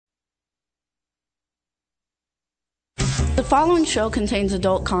following show contains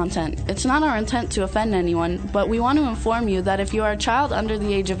adult content. It's not our intent to offend anyone, but we want to inform you that if you are a child under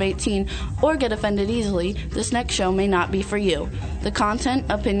the age of 18 or get offended easily, this next show may not be for you. The content,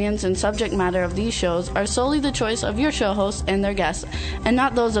 opinions, and subject matter of these shows are solely the choice of your show hosts and their guests, and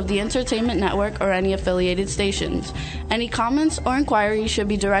not those of the Entertainment Network or any affiliated stations. Any comments or inquiries should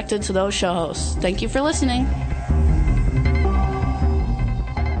be directed to those show hosts. Thank you for listening.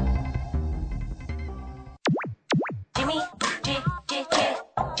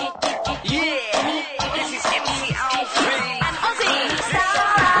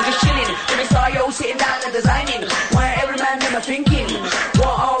 Sitting down and designing, why every man never thinking, what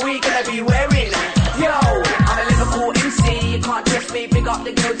are we gonna be wearing? Yo, I'm a Liverpool MC, you can't test me. Big up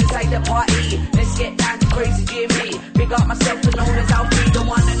the girls inside the party, let's get down to crazy Jimmy. Big up myself and known as Alfie, the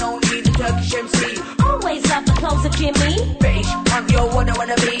one and only, the Turkish MC. Always love the clothes of Jimmy. British punk, yo, what I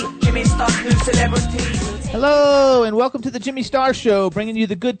wanna be, Jimmy Star's new celebrity. Hello and welcome to the Jimmy Star Show, bringing you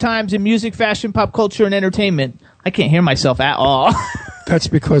the good times in music, fashion, pop culture, and entertainment. I can't hear myself at all. That's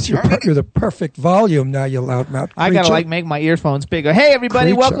because you're the perfect volume now, you loudmouth. I gotta make my earphones bigger. Hey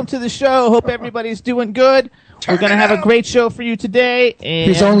everybody, welcome to the show. Hope everybody's doing good. We're gonna have a great show for you today. And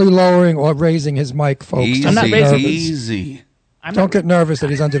he's only lowering or raising his mic, folks. Easy, I'm not raising easy. Don't get nervous that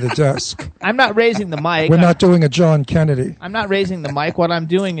he's under the desk. I'm not raising the mic. We're not doing a John Kennedy. I'm not raising the mic. What I'm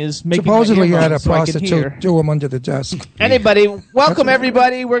doing is making supposedly you had a so prostitute do him under the desk. Anybody, welcome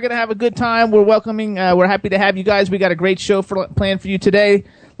everybody. We're gonna have a good time. We're welcoming. We're happy to have you guys. We got a great show planned for you today.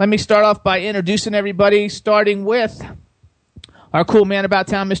 Let me start off by introducing everybody, starting with our cool man about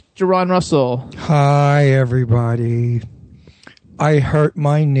town, Mr. Ron Russell. Hi, everybody. I hurt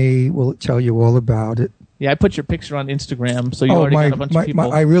my knee. We'll tell you all about it. Yeah, I put your picture on Instagram, so you already got a bunch of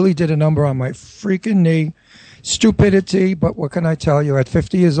people. I really did a number on my freaking knee. Stupidity, but what can I tell you? At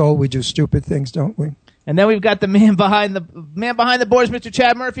 50 years old, we do stupid things, don't we? And then we've got the man behind the boards, Mr.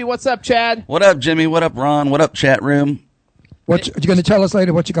 Chad Murphy. What's up, Chad? What up, Jimmy? What up, Ron? What up, chat room? What you going to tell us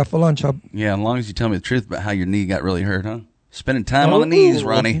later what you got for lunch, Hub? Yeah, as long as you tell me the truth about how your knee got really hurt, huh? Spending time on the knees,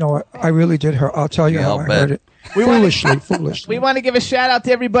 Ronnie. You know what? I really did hurt. I'll tell you how I heard it. Foolishly. We want to give a shout out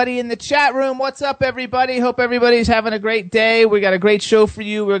to everybody in the chat room. What's up, everybody? Hope everybody's having a great day. We got a great show for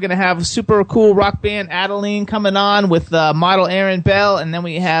you. We're going to have a super cool rock band Adalene coming on with Model Erin Belle, and then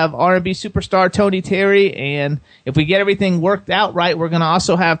we have R&B superstar Tony Terry. And if we get everything worked out right, we're going to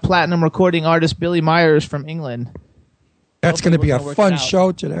also have platinum recording artist Billie Myers from England. That's going to be a fun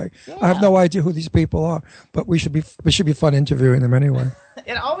show today. Yeah. I have no idea who these people are, but we should be fun interviewing them anyway.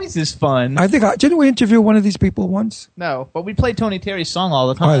 It always is fun. I think didn't we interview one of these people once? No, but we play Tony Terry's song all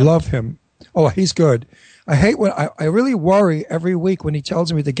the time. I love him. Oh, he's good. I hate when I really worry every week when he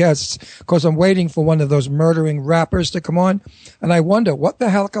tells me the guests, because I'm waiting for one of those murdering rappers to come on, and I wonder what the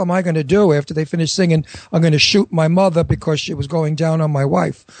hell am I going to do after they finish singing? I'm going to shoot my mother because she was going down on my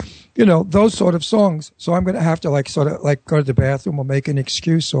wife. You know, those sort of songs. So I'm going to have to go to the bathroom or make an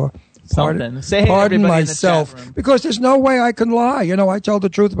excuse or something. Pardon myself, because there's no way I can lie. You know, I tell the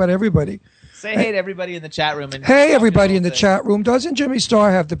truth about everybody. Say hey to everybody in the chat room. And hey, everybody in the chat room. Doesn't Jimmy Star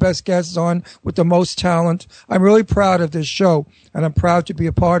have the best guests on with the most talent? I'm really proud of this show, and I'm proud to be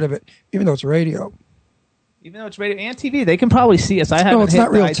a part of it, even though it's radio. Even though it's radio and TV, they can probably see us. No, it's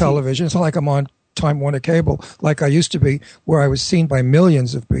not real television. It's not like I'm on Time Warner Cable like I used to be, where I was seen by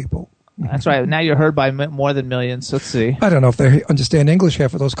millions of people. That's right. Now you're heard by more than millions. Let's see. I don't know if they understand English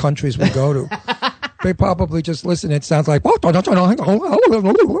half of those countries we go to. They probably just listen. It sounds like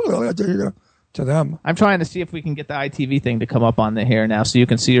to them. I'm trying to see if we can get the ITV thing to come up on the hair now, so you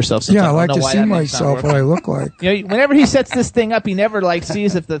can see yourself. Yeah, I like to see myself, what I look like. You know, whenever he sets this thing up, he never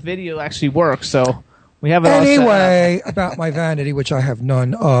sees if the video actually works. So we have it anyway, about my vanity, which I have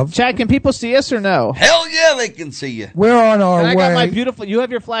none of. Chad, can people see us or no? Hell yeah, they can see you. We're on our way. I got my beautiful. You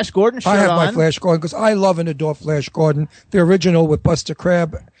have your Flash Gordon shirt on. I have my Flash Gordon because I love and adore Flash Gordon, the original with Buster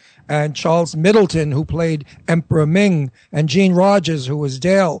Crabbe and Charles Middleton, who played Emperor Ming, and Gene Rogers, who was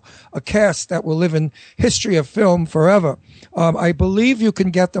Dale, a cast that will live in history of film forever. I believe you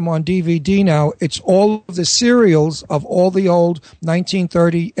can get them on DVD now. It's all of the serials of all the old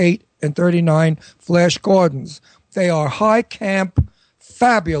 1938 and 39 Flash Gordons. They are high camp,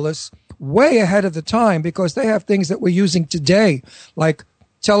 fabulous, way ahead of the time, because they have things that we're using today, like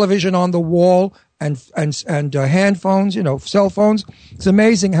television on the wall and hand phones, cell phones. It's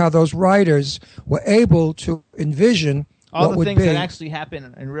amazing how those writers were able to envision all what the would things be. that actually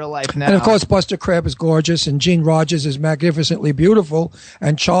happen in real life now. And of course, Buster Crabbe is gorgeous, and Gene Rogers is magnificently beautiful,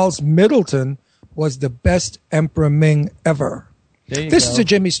 and Charles Middleton was the best Emperor Ming ever. This is a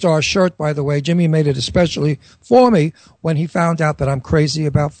Jimmy Star shirt, by the way. Jimmy made it especially for me when he found out that I'm crazy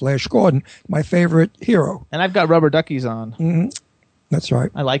about Flash Gordon, my favorite hero. And I've got rubber duckies on. Mm-hmm. That's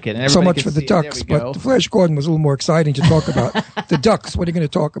right. I like it. And so much for the Ducks, but the Flash Gordon was a little more exciting to talk about. The Ducks, what are you going to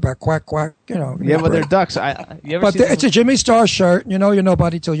talk about? Quack, quack, Yeah, but they're Ducks. It's a Jimmy Star shirt. You know you're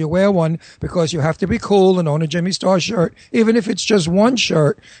nobody till you wear one, because you have to be cool and own a Jimmy Star shirt. Even if it's just one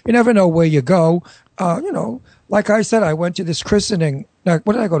shirt, you never know where you go. Like I said, I went to this christening. What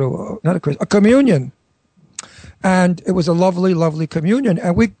did I go to? Not a christening, a communion. And it was a lovely, lovely communion.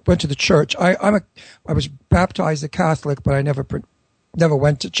 And we went to the church. I was baptized a Catholic, but I never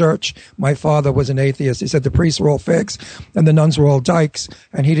went to church. My father was an atheist. He said the priests were all figs and the nuns were all dykes,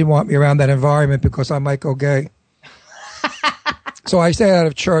 and he didn't want me around that environment because I might go gay. So I stayed out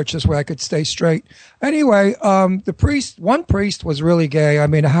of church this way I could stay straight. Anyway, one priest was really gay. I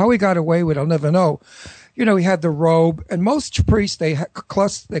mean, how he got away with it, I'll never know. He had the robe, and most priests, they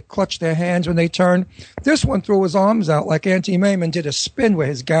clutch their hands when they turn. This one threw his arms out like Auntie Mame and did a spin where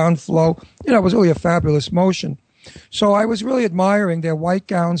his gown flew. It was really a fabulous motion. So I was really admiring their white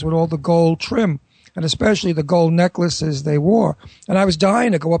gowns with all the gold trim, and especially the gold necklaces they wore. And I was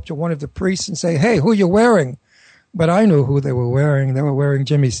dying to go up to one of the priests and say, "Hey, who are you wearing?" But I knew who they were wearing. They were wearing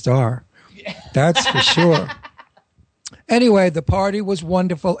Jimmy Star. That's for sure. Anyway, the party was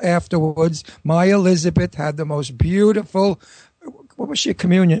wonderful afterwards. My Elizabeth had the most beautiful, what was she,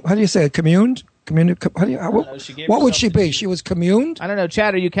 communion? How do you say it? Communed? What would she be? She was communed? I don't know.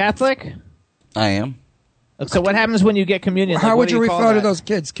 Chad, are you Catholic? I am. So what happens when you get communion? How would you refer to those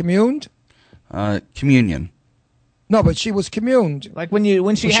kids? Communed? Communion. No, but she was communed. Like when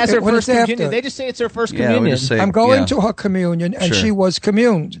she has her first communion, they just say it's her first communion. I'm going to her communion, and she was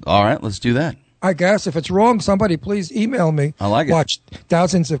communed. All right, let's do that. I guess if it's wrong, somebody please email me. I like it. Watch,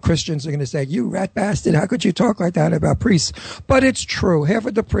 thousands of Christians are going to say, "You rat bastard, how could you talk like that about priests?" But it's true. Half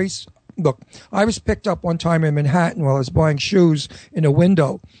of the priests. Look, I was picked up one time in Manhattan while I was buying shoes in a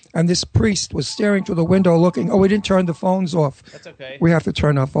window, and this priest was staring through the window looking. Oh, we didn't turn the phones off. That's okay. We have to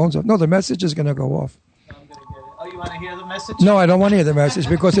turn our phones off. No, the message is going to go off. No, I'm going to get it. Oh, you want to hear the message? No, I don't want to hear the message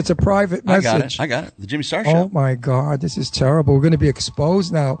because it's a private message. I got it. The Jimmy Star Show. Oh, my God. This is terrible. We're going to be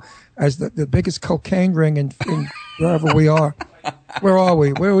exposed now as the biggest cocaine ring in wherever we are. Where are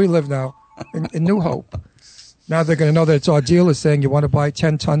we? Where do we live now? In New Hope. Now they're going to know that it's our dealer saying you want to buy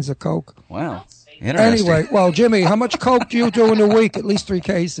 10 tons of coke. Wow. Interesting. Anyway, well, Jimmy, how much coke do you do in a week? At least 3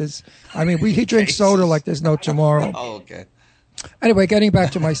 cases. I mean, he drinks soda like there's no tomorrow. Oh, okay. Anyway, getting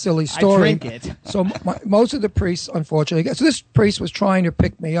back to my silly story. I drink it. So most of the priests, unfortunately, so this priest was trying to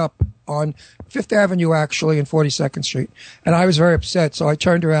pick me up on 5th Avenue, actually, and 42nd Street. And I was very upset. So I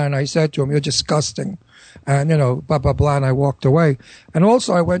turned around and I said to him, "You're disgusting." And, blah, blah, blah. And I walked away. And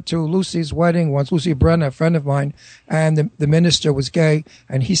also I went to Lucy's wedding once, Lucy Brenner, a friend of mine. And the minister was gay.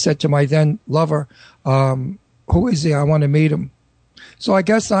 And he said to my then lover, "Who is he? I want to meet him." So I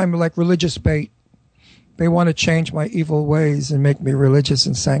guess I'm like religious bait. They want to change my evil ways and make me religious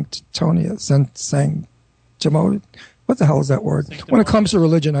and sanctimonious. What the hell is that word? When it comes to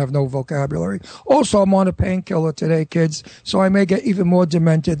religion, I have no vocabulary. Also, I'm on a painkiller today, kids, so I may get even more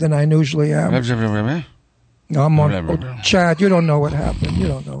demented than I usually am. I'm on. Chad, you don't know what happened. You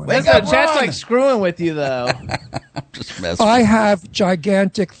don't know what happened. Chad's like screwing with you, though. Just messing. I have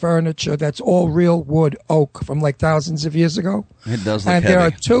gigantic furniture that's all real wood, oak, from like thousands of years ago. It does look And heavy. there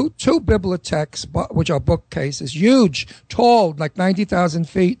are two bibliotheques, which are bookcases, huge, tall, like 90,000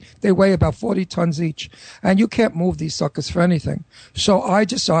 feet. They weigh about 40 tons each. And you can't move these suckers for anything. So I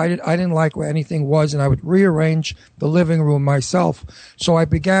decided I didn't like where anything was, and I would rearrange the living room myself. So I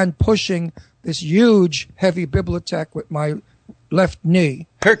began pushing this huge, heavy bibliothèque with my left knee.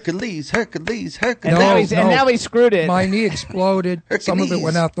 Hercules. And now he screwed it. My knee exploded. Hercules. Some of it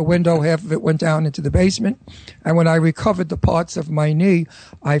went out the window. Half of it went down into the basement. And when I recovered the parts of my knee,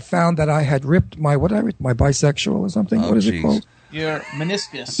 I found that I had ripped my bisexual or something? Oh, what is geez. it called? Your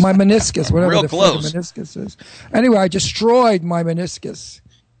meniscus. My meniscus, whatever Real the close. meniscus is. Anyway, I destroyed my meniscus.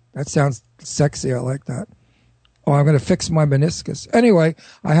 That sounds sexy. I like that. Oh, I'm going to fix my meniscus. Anyway,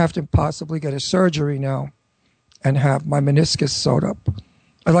 I have to possibly get a surgery now and have my meniscus sewed up.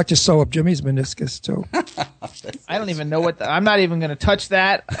 I'd like to sew up Jimmy's meniscus, too. I don't even know I'm not even going to touch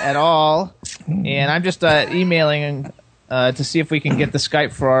that at all. And I'm just emailing to see if we can get the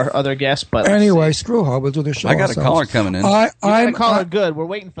Skype for our other guest. But anyway, screw her. We'll do the show I got ourselves. a caller coming in. You got a caller. Good. We're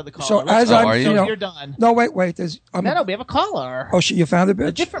waiting for the caller. So as are you? You're done. No, wait. No, we have a caller. Oh, you found a bitch?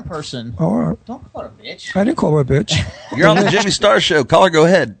 A different person. Oh, all right. Don't call her a bitch. I didn't call her a bitch. You're on the Jimmy Star Show. Caller, go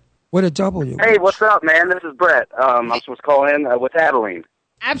ahead. With a W. Hey, what's up, man? This is Brett. I'm supposed to call in with Adalene.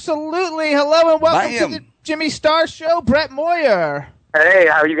 Absolutely. Hello and welcome to Jimmy Star Show, Brett Moyer. Hey,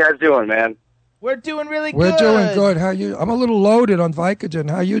 how are you guys doing, man? We're doing really good. We're doing good. How you? I'm a little loaded on Vicodin.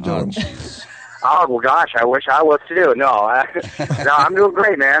 How you doing? Oh, well, gosh, I wish I was too. No, I'm doing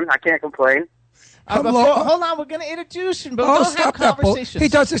great, man. I can't complain. Hold on, we're going to introduce him, but we don't have that, conversations. He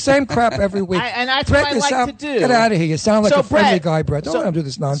does the same crap every week. And that's Brett, what I like to do. Get out of here. You sound like a friendly guy, Brett. Don't let him do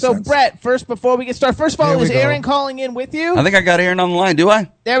this nonsense. So, Brett, first, before we get started, first of all, is Erin calling in with you? I think I got Erin on the line. Do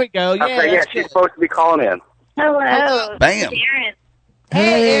I? There we go. Yeah, okay, yeah, she's supposed to be calling in. Hello. Bam. Erin.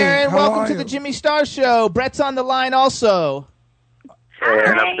 Hey, Erin, welcome to the Jimmy Star Show. Brett's on the line also. Hey,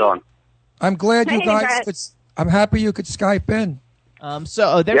 Erin, how's it going? I'm glad you guys could... I'm happy you could Skype in. We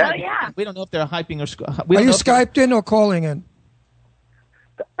don't know if they're hyping or... Are you Skyped in or calling in?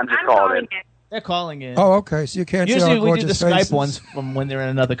 I'm just calling in. They're calling in. Oh, okay. So you can't see our Usually we do the gorgeous Skype faces. ones from when they're in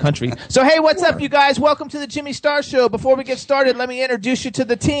another country. So, hey, what's up, you guys? Welcome to the Jimmy Star Show. Before we get started, let me introduce you to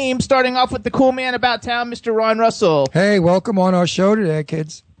the team, starting off with the cool man about town, Mr. Ron Russell. Hey, welcome on our show today,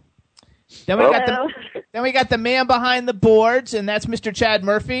 kids. Then we got the man behind the boards, and that's Mr. Chad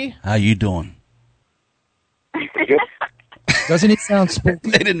Murphy. How you doing? Doesn't he sound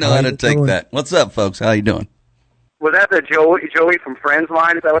spooky? They didn't know how to take that. What's up, folks? How you doing? Was that the Joey from Friends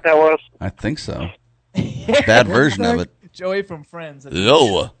line? Is that what that was? I think so. Bad version of it. Joey from Friends. A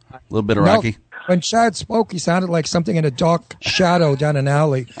little bit of Rocky. When Chad spoke, he sounded like something in a dark shadow down an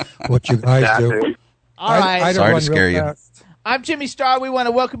alley. What you guys do. All right. Sorry to scare you. I'm Jimmy Star. We want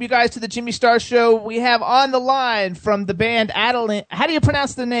to welcome you guys to the Jimmy Star Show. We have on the line from the band Adalene. How do you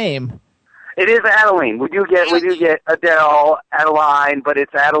pronounce the name? It is Adalene. We do get Adele, Adeline, but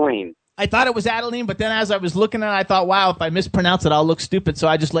it's Adalene. I thought it was Adalene, but then as I was looking at it, I thought, wow, if I mispronounce it, I'll look stupid, so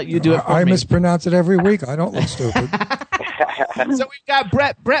I just let you do it for me. I mispronounce it every week. I don't look stupid. So we've got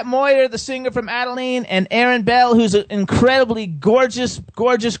Brett Moyer, the singer from Adalene, and Erin Belle, who's an incredibly gorgeous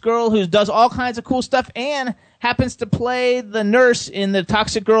girl who does all kinds of cool stuff and happens to play the nurse in the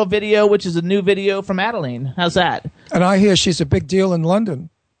Toxic Girl video, which is a new video from Adalene. How's that? And I hear she's a big deal in London.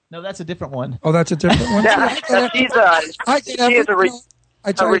 No, that's a different one. Oh, that's a different one? Yeah, she is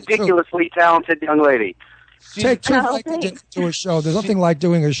a ridiculously talented young lady. Take two Vicodin to a show. There's nothing like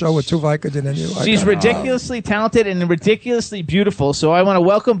doing a show with two Vicodin in you. She's ridiculously talented and ridiculously beautiful. So I want to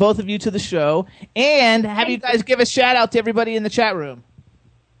welcome both of you to the show and have you guys give a shout out to everybody in the chat room.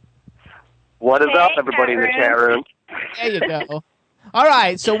 What is up, everybody in the chat room? There you go. All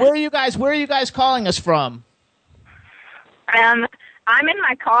right. So where are you guys calling us from? I'm in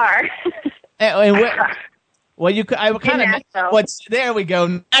my car. And where? Well, there we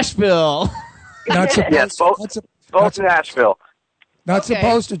go, Nashville. Both Nashville. Not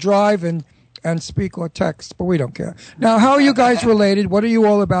supposed to drive and speak or text, but we don't care. Now, how are you guys related? What are you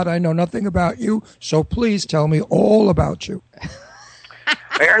all about? I know nothing about you, so please tell me all about you.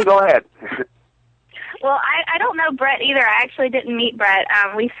 Erin, go ahead. Well, I don't know Brett either. I actually didn't meet Brett.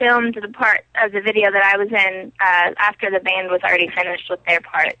 We filmed the part of the video that I was in after the band was already finished with their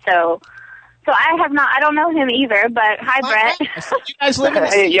part. So I don't know him either, but hi, Brett. You guys live in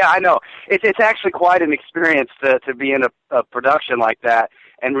Hey, yeah, I know. It's actually quite an experience to be in a production like that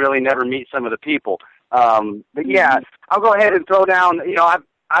and really never meet some of the people. But yeah, I'll go ahead and throw down,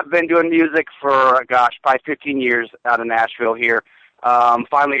 I've been doing music for, probably 15 years out of Nashville here.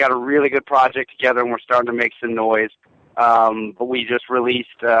 Finally got a really good project together and we're starting to make some noise. But we just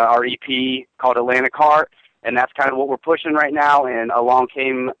released our EP called Atlantic Heart. And that's kind of what we're pushing right now, and along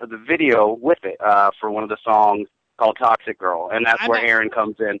came the video with it for one of the songs called Toxic Girl, and that's where Erin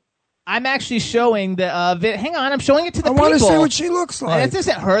comes in. I'm actually showing the hang on, I'm showing it to the people. I want to see what she looks like. This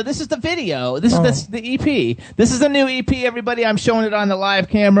isn't her. This is the video. This is the EP. This is the new EP, everybody. I'm showing it on the live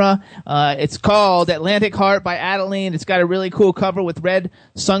camera. It's called Atlantic Heart by Adalene. It's got a really cool cover with red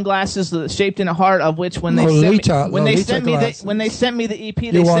sunglasses shaped in a heart, of which when they sent me the EP,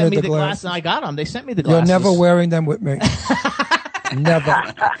 they sent me the glasses. And I got them. They sent me the glasses. You're never wearing them with me.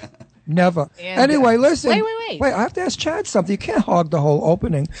 Never. Anyway, listen. Wait. I have to ask Chad something. You can't hog the whole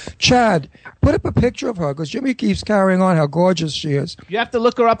opening. Chad, put up a picture of her, because Jimmy keeps carrying on how gorgeous she is. You have to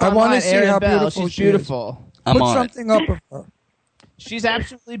look her up online. I want to see how beautiful She's beautiful. Put something up of her. She's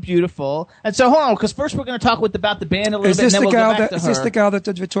absolutely beautiful. And so, hold on, because first we're going to talk about the band a little bit, and then we'll go back to her. Is this the gal that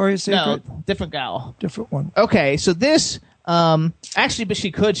did Victoria's Secret? No, different gal. Different one. Okay, so this... actually, but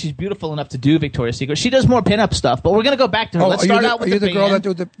she's beautiful enough to do Victoria's Secret. She does more pinup stuff, but we're going to go back to her. Let's start out with the band. Are you the girl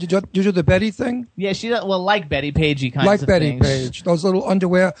that you do the Betty thing? Yeah, she does, like Betty Pagey kinds of things. Like Betty Page. Those little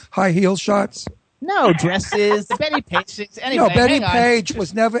underwear, high heel shots? No, dresses, the Betty Page things. Anyway, no, Betty Page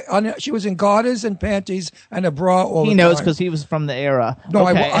was never, she was in garters and panties and a bra all the time. He knows because he was from the era. No,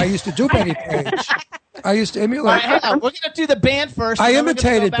 okay. I used to do Betty Page. I used to All emulate. right, hang on. We're gonna do the band first. I and then we're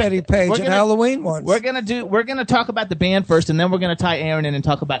gonna imitated go back- Betty Page we're at gonna- Halloween once. We're gonna talk about the band first, and then we're gonna tie Aaron in and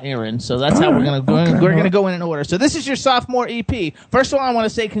talk about Aaron. So that's how we're gonna go. Okay. We're gonna go in order. So this is your sophomore EP. First of all, I want to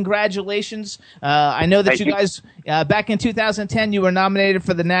say congratulations. I know that Thank you guys back in 2010 you were nominated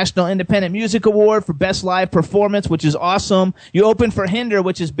for the National Independent Music Award for Best Live Performance, which is awesome. You opened for Hinder,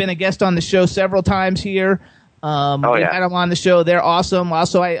 which has been a guest on the show several times here. We had them on the show. They're awesome.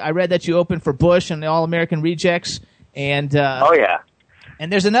 Also, I read that you opened for Bush and the All American Rejects. And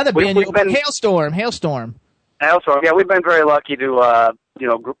and there's another band. We've been Hailstorm. Hailstorm. Yeah, we've been very lucky to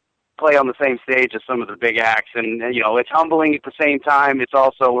play on the same stage as some of the big acts, and it's humbling at the same time. It's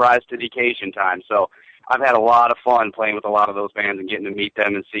also rise to the occasion time. So I've had a lot of fun playing with a lot of those bands and getting to meet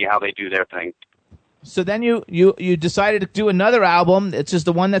them and see how they do their thing. So then you decided to do another album. It's just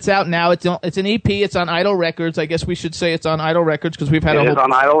the one that's out now. It's an EP. It's on Idol Records. I guess we should say it's on Idol Records because we've had It is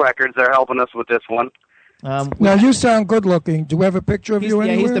on Idol Records. They're helping us with this one. Now, you sound good looking. Do we have a picture of you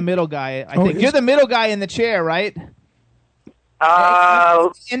anywhere? Yeah, he's the middle guy. I think you're the middle guy in the chair, right? Are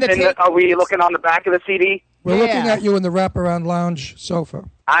we looking on the back of the CD? We're looking at you in the wraparound lounge sofa.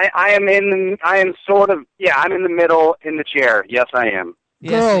 I'm in the middle in the chair. Yes, I am.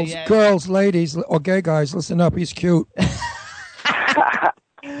 Girls, ladies, or gay guys, listen up. He's cute.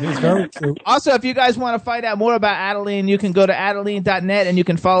 He's very cute. Also, if you guys want to find out more about Adalene, you can go to Adalene.net and you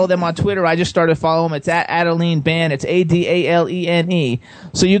can follow them on Twitter. I just started following them. It's at Adalene Band. It's Adalene.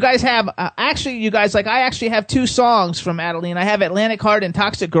 So you guys have, I actually have 2 songs from Adalene. I have Atlantic Heart and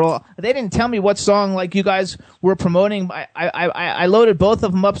Toxic Girl. They didn't tell me what song you guys were promoting. I loaded both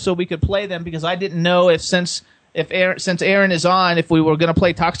of them up so we could play them because I didn't know since Erin is on, if we were going to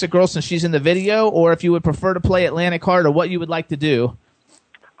play Toxic Girl since she's in the video, or if you would prefer to play Atlantic Heart, or what you would like to do.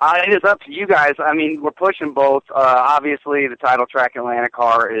 It is up to you guys. I mean, we're pushing both. Obviously, the title track, Atlantic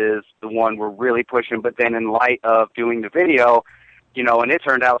Heart, is the one we're really pushing, but then in light of doing the video, and it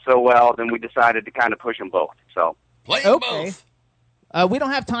turned out so well, then we decided to kind of push them both. So play both. We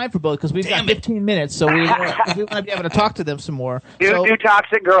don't have time for both because we've got 15 minutes, so we want to be able to talk to them some more. Do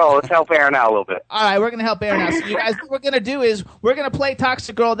Toxic Girl. Let's help Aaron out a little bit. All right, we're going to help Aaron out. So you guys, what we're going to do is we're going to play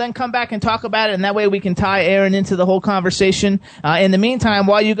Toxic Girl, then come back and talk about it, and that way we can tie Aaron into the whole conversation. In the meantime,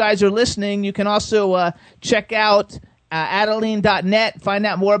 while you guys are listening, you can also check out Adalene.net, find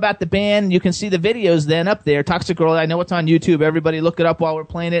out more about the band. You can see the videos then up there. Toxic Girl, I know it's on YouTube. Everybody look it up while we're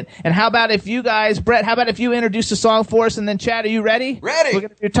playing it. And how about if you guys, Brett, you introduce the song for us, and then Chad, are you ready? Ready. We're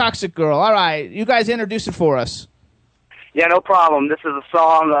going to do Toxic Girl. All right. You guys introduce it for us. Yeah, no problem. This is a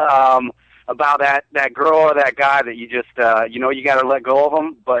song about that girl or that guy that you just, you got to let go of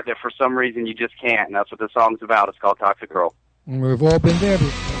them, but if for some reason you just can't, and that's what the song's about. It's called Toxic Girl. We've all been there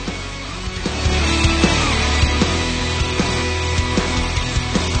before.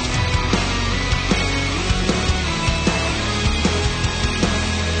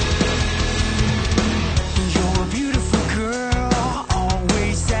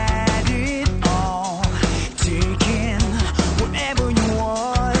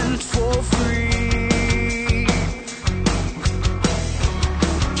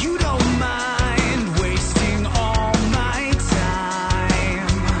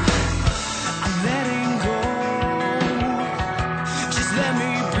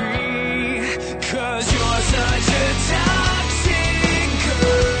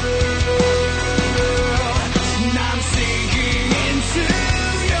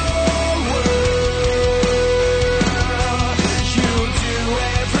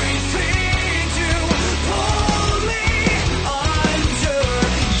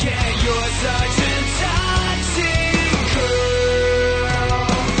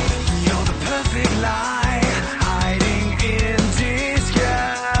 Hiding in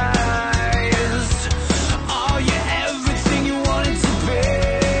disguise.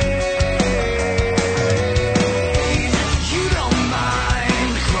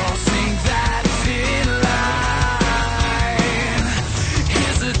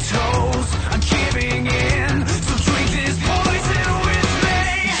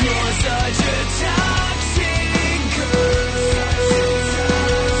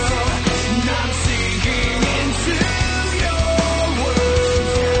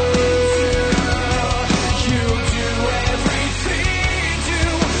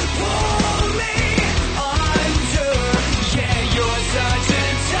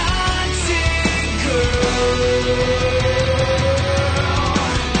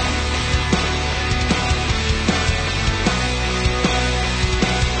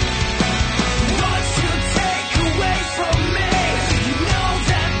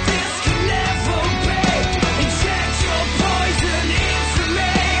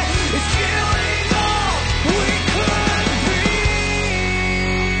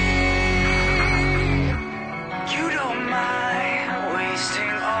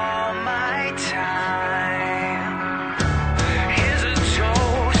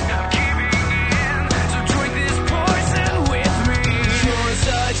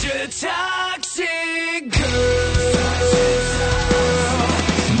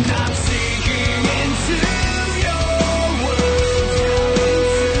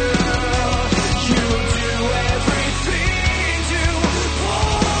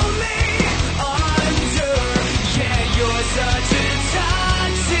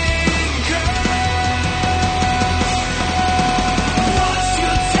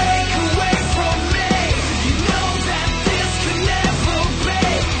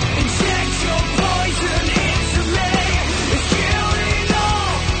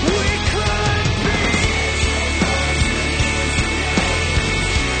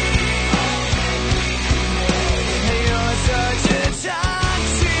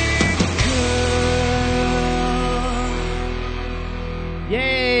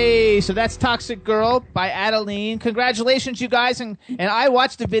 So that's Toxic Girl by Adalene. Congratulations, you guys. And I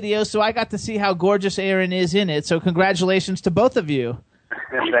watched the video, so I got to see how gorgeous Erin is in it. So congratulations to both of you.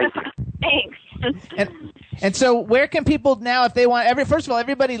 Thank you. Thanks. And so where can people now, if they want, first of all,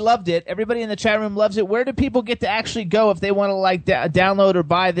 everybody loved it. Everybody in the chat room loves it. Where do people get to actually go if they want to like download or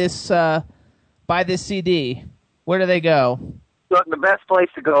buy this CD? Where do they go? So the best place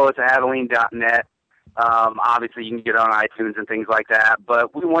to go is Adalene.net. Obviously, you can get it on iTunes and things like that,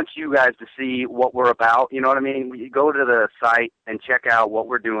 but we want you guys to see what we're about. You know what I mean? You go to the site and check out what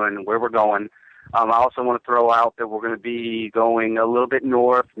we're doing, where we're going. I also want to throw out that we're going to be going a little bit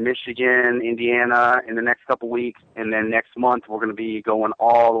north, Michigan, Indiana, in the next couple weeks, and then next month we're going to be going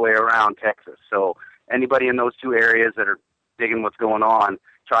all the way around Texas. So anybody in those two areas that are digging what's going on,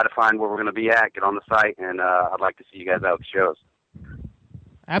 try to find where we're going to be at, get on the site, and I'd like to see you guys out at the shows.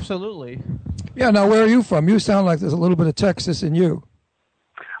 Absolutely. Yeah, now where are you from? You sound like there's a little bit of Texas in you.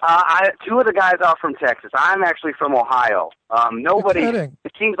 Two of the guys are from Texas. I'm actually from Ohio.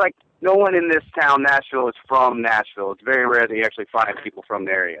 It seems like no one in this town, Nashville, is from Nashville. It's very rare that you actually find people from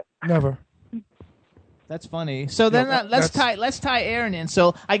the area. Never. That's funny. So then let's tie Erin in.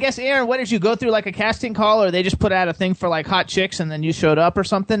 So I guess, Erin, what did you go through, like a casting call, or they just put out a thing for like hot chicks and then you showed up or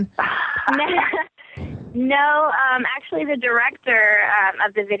something? No, actually the director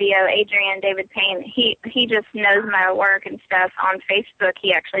of the video, Adrian David Payne, he just knows my work and stuff on Facebook.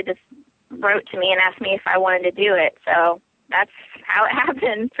 He actually just wrote to me and asked me if I wanted to do it. So that's how it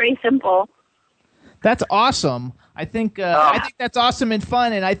happened. Pretty simple. That's awesome. I think that's awesome and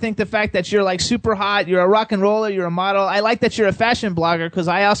fun, and I think the fact that you're like super hot, you're a rock and roller, you're a model. I like that you're a fashion blogger because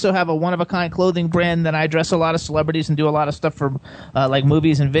I also have a one-of-a-kind clothing brand that I dress a lot of celebrities and do a lot of stuff for like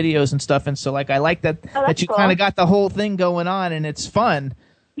movies and videos and stuff. And so like I like that you cool. kind of got the whole thing going on, and it's fun.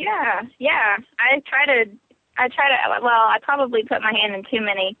 Yeah. I probably put my hand in too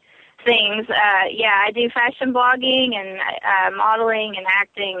many things. I do fashion blogging and modeling and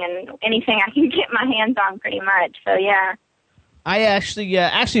acting and anything I can get my hands on pretty much. So, yeah. I actually,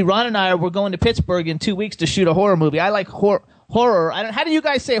 Ron and I we're going to Pittsburgh in 2 weeks to shoot a horror movie. I like horror. How do you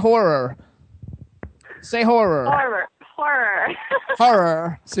guys say horror? Say horror.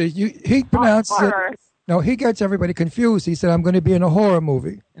 Horror. So he pronounced it. No, he gets everybody confused. He said, I'm going to be in a horror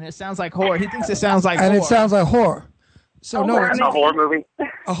movie. And it sounds like horror. He thinks it sounds like and horror. it sounds like horror. So no, it's a horror movie.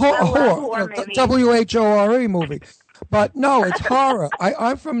 A horror movie. WHORE movie. But no, it's horror.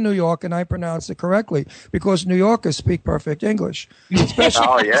 I'm from New York, and I pronounce it correctly because New Yorkers speak perfect English,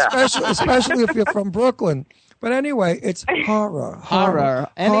 especially if you're from Brooklyn. But anyway, it's horror. Anyway,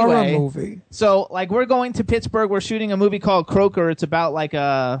 horror movie. So, like, we're going to Pittsburgh. We're shooting a movie called Croaker. It's about like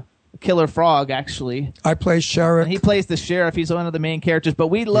a killer frog, actually. I play sheriff. And he plays the sheriff. He's one of the main characters. But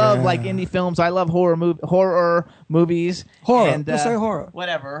we love like indie films. I love horror movies. Horror. And, Let's say horror.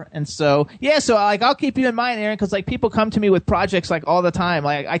 Whatever. And so like I'll keep you in mind, Erin, because like people come to me with projects like all the time.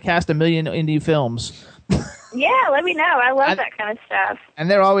 Like I cast 1 million indie films. Yeah, let me know. I love that kind of stuff.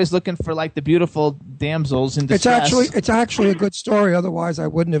 And they're always looking for like the beautiful damsels in distress. It's actually a good story. Otherwise, I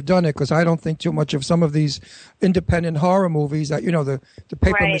wouldn't have done it because I don't think too much of some of these independent horror movies that the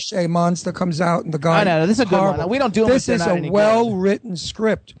paper mache monster comes out and the guy. I know this is a good one. We don't do them. This is a well-written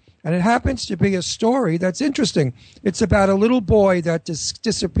script, and it happens to be a story that's interesting. It's about a little boy that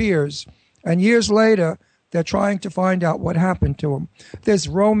disappears, and years later, they're trying to find out what happened to him. There's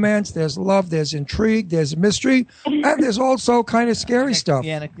romance, there's love, there's intrigue, there's mystery, and there's also kind of scary stuff.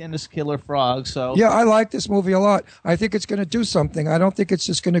 Yeah, and this killer frog. So yeah, I like this movie a lot. I think it's going to do something. I don't think it's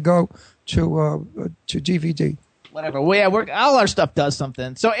just going to go to DVD. Whatever. Well, yeah, all our stuff does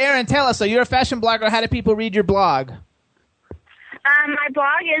something. So, Erin, tell us. So, you're a fashion blogger. How do people read your blog? My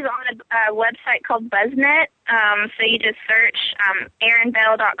blog is on a website called BuzzNet. So you just search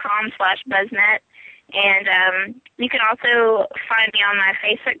erinbelle.com/BuzzNet. And you can also find me on my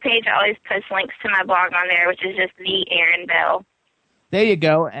Facebook page. I always post links to my blog on there, which is just The Erin Belle. There you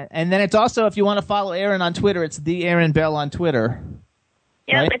go. And then it's also, if you want to follow Erin on Twitter, it's The Erin Belle on Twitter.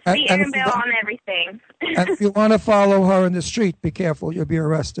 Yep, right? it's The Erin Belle on everything. And if you want to follow her in the street, be careful. You'll be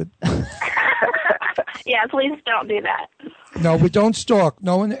arrested. Yeah, please don't do that. No, we don't stalk.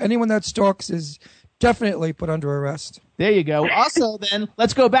 Anyone that stalks is definitely put under arrest. There you go. Also, then,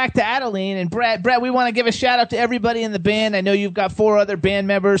 let's go back to Adalene and Brett. Brett, we want to give a shout-out to everybody in the band. I know you've got 4 other band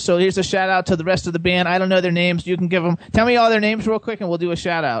members, so here's a shout-out to the rest of the band. I don't know their names. You can give them. Tell me all their names real quick, and we'll do a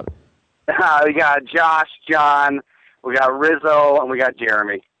shout-out. We got Josh, John, we got Rizzo, and we got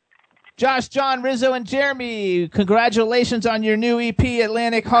Jeremy. Josh, John, Rizzo, and Jeremy, congratulations on your new EP,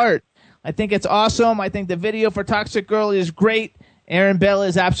 Atlantic Heart. I think it's awesome. I think the video for Toxic Girl is great. Erin Belle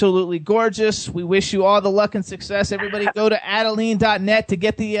is absolutely gorgeous. We wish you all the luck and success. Everybody go to Adalene.net to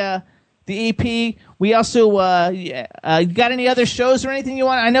get the the EP. We also got any other shows or anything you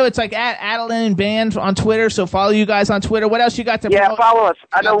want? I know it's like at Adalene Band on Twitter, so follow you guys on Twitter. What else you got to promote? Yeah, follow us.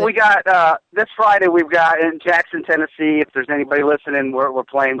 I know we got this Friday. We've got in Jackson, Tennessee. If there's anybody listening, we're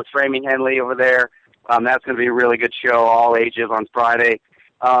playing with Framing Henley over there. That's going to be a really good show, all ages on Friday.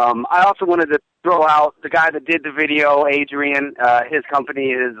 I also wanted to throw out the guy that did the video, Adrian. His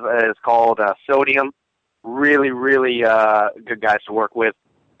company is called Sodium. Really, really good guys to work with.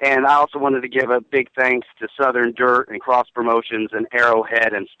 And I also wanted to give a big thanks to Southern Dirt and Cross Promotions and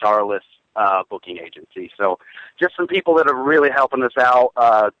Arrowhead and Starless booking agency. So just some people that are really helping us out.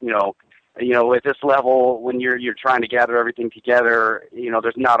 At this level, when you're trying to gather everything together,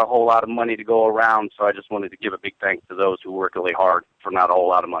 there's not a whole lot of money to go around. So I just wanted to give a big thanks to those who work really hard for not a whole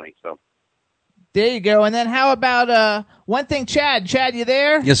lot of money. So there you go. And then how about one thing, Chad? Chad, you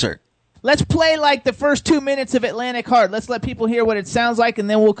there? Yes, sir. Let's play like the first 2 minutes of Atlantic Heart. Let's let people hear what it sounds like, and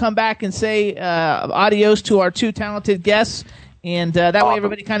then we'll come back and say adios to our two talented guests. And that way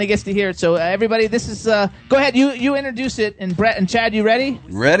everybody kind of gets to hear it. So everybody, this is go ahead. You introduce it. And Brett and Chad, you ready?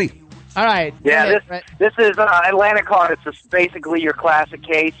 Ready. All right. Yeah, this is Atlantic Heart. It's just basically your classic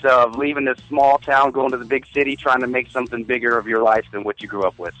case of leaving this small town, going to the big city, trying to make something bigger of your life than what you grew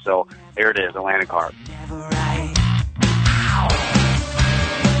up with. So there it is, Atlantic Heart.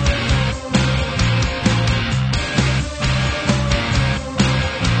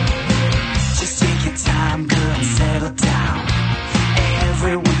 Just take your time, girl, and settle down.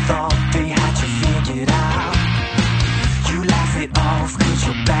 Everyone thought they had you figured out. You laugh it off 'cause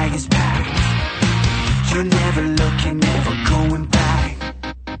your bag is packed. You're never looking, never going back.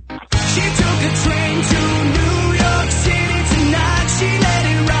 She took a train to New York City tonight. She let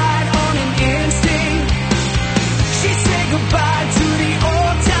it ride on an instinct. She said goodbye to the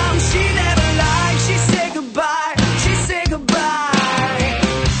old town she never liked. She said goodbye, she said goodbye.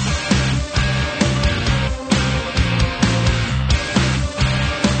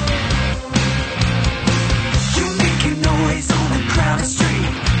 You're making noise on a crowded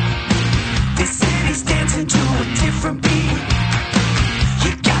street. This city's dancing to a different beat.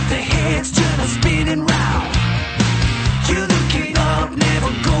 You got the heads just spinning round. You're looking up,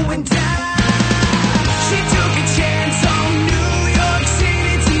 never going down. She took a chance on New York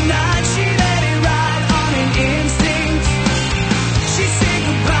City tonight. She let it ride on an instinct. She said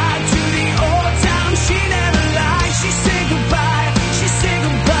goodbye to the old town she never liked. She said goodbye, she said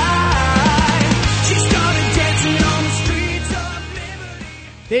goodbye. She started dancing on the streets of Liberty.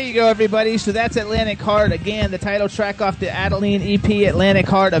 There you go, everybody. So that's Atlantic Heart. Again, the title track off the Adalene EP, Atlantic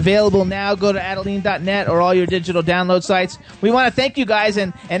Heart, available now. Go to Adalene.net or all your digital download sites. We want to thank you guys,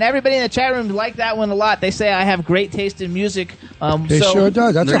 and everybody in the chat room liked that one a lot. They say I have great taste in music. They sure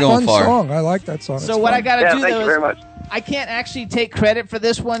do. That's They're a going fun far. song. I like that song. So It's what fun. I got to do, Thank though, you is very much. I can't actually take credit for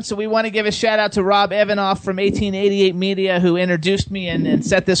this one, so we want to give a shout-out to Rob Evanoff from 1888 Media, who introduced me and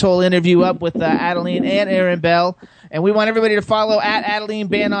set this whole interview up with Adalene and Erin Belle. And we want everybody to follow at Adalene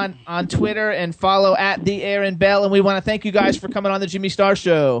Band on Twitter and follow at the Erin Belle. And we want to thank you guys for coming on the Jimmy Star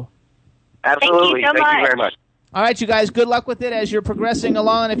Show. Absolutely. Thank you so Thank you much. very much. All right, you guys, good luck with it as you're progressing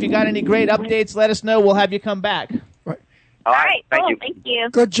along. If you got any great updates, let us know. We'll have you come back. All All right, Thank cool. you. Thank you.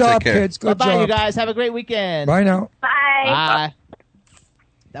 Good job, Take care. kids. Good Bye-bye, job. you guys. Have a great weekend. Bye now. Bye. Bye.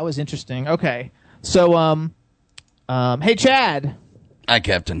 That was interesting. Okay. So, hey, Chad. Hi,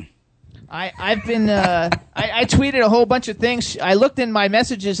 Captain. I've been I tweeted a whole bunch of things. I looked in my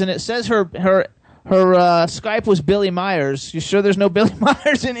messages and it says her Skype was Billie Myers. You sure there's no Billie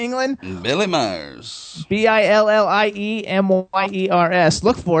Myers in England? Billie Myers. BILLIEMYERS.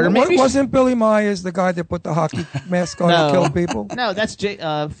 Look for it. Or maybe Wasn't Billy Myers the guy that put the hockey mask on No. and killed people? no, that's Who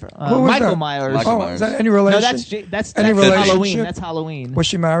was Michael that? Myers. Michael Oh, Myers. is that any relation? No, that's Any Halloween. relationship? That's Halloween. Was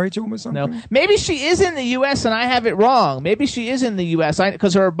she married to him or something? No, maybe she is in the U.S. and I have it wrong. Maybe she is in the U.S.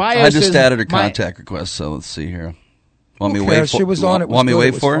 because her bio I just says added her contact request, so let's see here. Want me to Okay, wait for she was on it. Want me to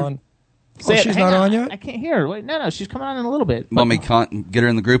wait for her? Oh, Say it. she's Hang not on yet? I can't hear her. Wait, no, she's coming on in a little bit. Want me to get her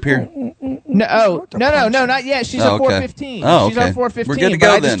in the group here? No, not yet. She's Oh, at okay. 4:15. Oh, She's okay. on 4:15. We're good to but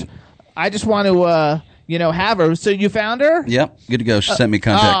go I then. I just want to, have her. So you found her? Yep, good to go. She sent me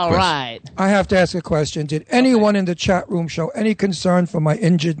contact All request. right. I have to ask a question. Did anyone in the chat room show any concern for my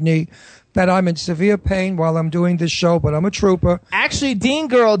injured knee? That I'm in severe pain while I'm doing this show, but I'm a trooper. Actually, Dean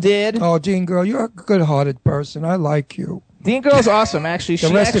Girl did. Oh, Dean Girl, you're a good-hearted person. I like you. Dean Girl's awesome. Actually, The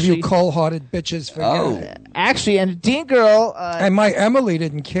rest of you cold-hearted bitches, forget Oh, it. Actually, and Dean Girl... and my Emily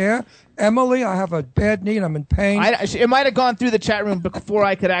didn't care. Emily, I have a bad knee and I'm in pain. It might have gone through the chat room before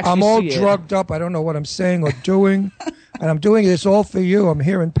I could actually I'm all see it. drugged up. I don't know what I'm saying or doing. And I'm doing this all for you. I'm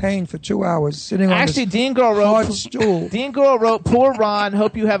here in pain for 2 hours, sitting on this Dean Girl wrote, hard stool. Dean Girl wrote, "Poor Ron,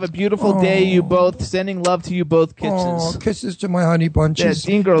 hope you have a beautiful day, you both. Sending love to you both, kisses." Oh, kisses to my honey bunches.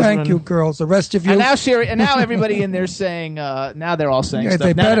 Yeah, Dean Girl's Thank you, girls. The rest of you. And now everybody in there saying, now they're all saying Yeah, stuff.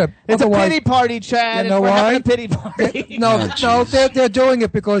 they better. It's Otherwise, a pity party, Chad. You know and we're why? having a pity party. No, they're doing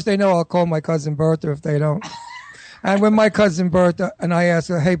it because they know I'll call my cousin Bertha if they don't. And when my cousin Bertha, and I ask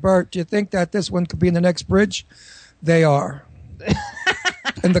her, "Hey, Bert, do you think that this one could be in the next bridge?" They are.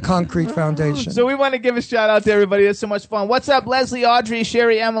 In the concrete foundation. So we want to give a shout out to everybody. It's so much fun. What's up, Leslie, Audrey,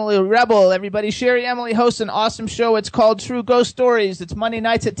 Sherry, Emily, Rebel, everybody. Sherry Emily hosts an awesome show. It's called True Ghost Stories. It's Monday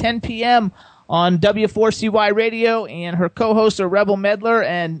nights at 10 p.m. on W4CY Radio, and her co-hosts are Rebel Medler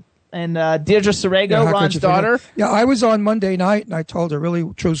and Deirdre Sorego, Ron's daughter. Yeah, I was on Monday night, and I told a really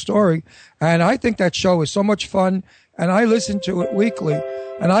true story, and I think that show is so much fun, and I listen to it weekly,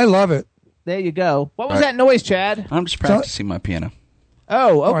 and I love it. There you go. What was that noise, Chad? I'm just practicing my piano.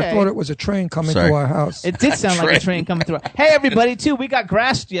 Oh, okay. I thought it was a train coming to our house. It did sound like a train coming through. Hey, everybody, too. We got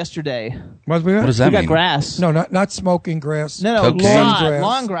grass yesterday. What does that mean? We got grass. No, not smoking grass. No, lawn grass.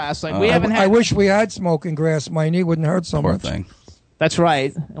 Long grass. Like we haven't had. I wish we had smoking grass. My knee wouldn't hurt so Poor much. thing. That's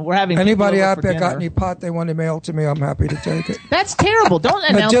right. And we're having anybody out there dinner. got any pot they want to mail to me? I'm happy to take it. That's terrible. Don't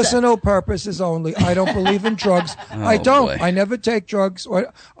announce medicinal purposes only. I don't believe in drugs. I don't. Boy. I never take drugs.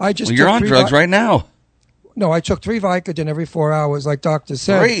 I just. Well, you're on drugs right now. No, I took 3 Vicodin every 4 hours, like Doctor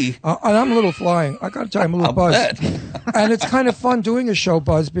said. 3? And I'm a little flying. I got to tell you, I'm a little buzzed. And it's kind of fun doing a show,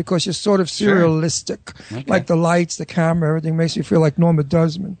 Buzz, because you're sort of serialistic. Okay. Like the lights, the camera, everything makes you feel like Norma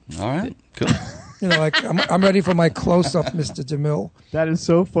Desmond. All right, cool. You know, like I'm ready for my close-up, Mr. DeMille. That is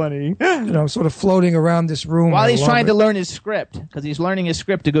so funny. You know, sort of floating around this room. While he's trying to learn his script, because he's learning his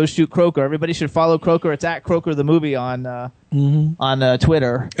script to go shoot Croker. Everybody should follow Croker. It's at Croker the Movie on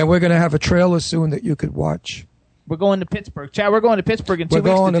Twitter. And we're going to have a trailer soon that you could watch. We're going to Pittsburgh. Chad, we're going to Pittsburgh in 2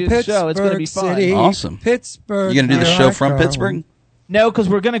 weeks to do the show. It's going to be fun. City, awesome. Pittsburgh. You going to do the show from Pittsburgh? No, because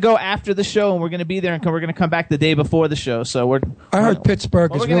we're going to go after the show, and we're going to be there, and we're going to come back the day before the show. So I heard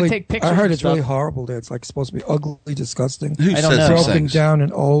Pittsburgh is really. Take pictures I heard it's really horrible there. It's like supposed to be ugly, disgusting. Who I don't know. Broken down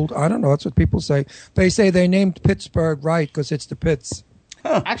and old. I don't know. That's what people say. They say they named Pittsburgh right because it's the pits.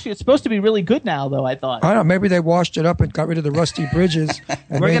 Huh. Actually, it's supposed to be really good now, though, I thought. I don't know. Maybe they washed it up and got rid of the rusty bridges.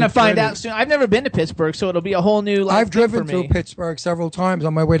 We're going to find out soon. I've never been to Pittsburgh, so it'll be a whole new life. I've driven through Pittsburgh several times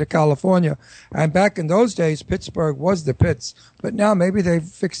on my way to California. And back in those days, Pittsburgh was the pits. But now maybe they've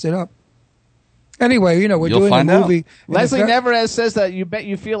fixed it up. Anyway, you know, we're doing a movie. Leslie Neverez says that you bet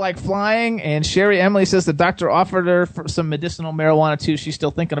you feel like flying, and Sherry Emily says the doctor offered her for some medicinal marijuana too. She's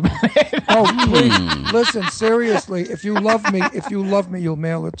still thinking about it. Oh, please listen, seriously. If you love me, you'll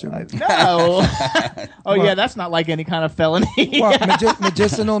mail it to me. No. Yeah, that's not like any kind of felony. What,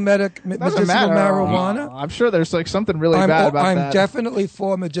 medicinal marijuana? I'm sure there's like something really bad about that. I'm definitely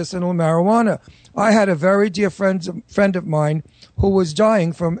for medicinal marijuana. I had a very dear friend of mine who was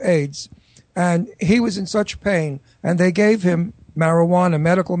dying from AIDS. And he was in such pain, and they gave him marijuana,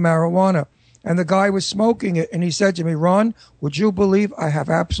 medical marijuana, and the guy was smoking it, and he said to me, "Ron, would you believe I have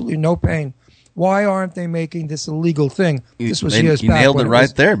absolutely no pain? Why aren't they making this a legal thing?" This was years back. You nailed it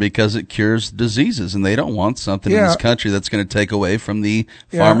right there, because it cures diseases, and they don't want something in this country that's going to take away from the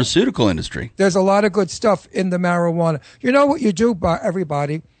pharmaceutical industry. There's a lot of good stuff in the marijuana. You know what you do,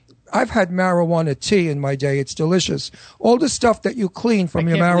 everybody? I've had marijuana tea in my day. It's delicious. All the stuff that you clean from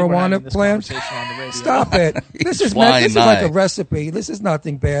your marijuana plant. Stop it. This is like a recipe. This is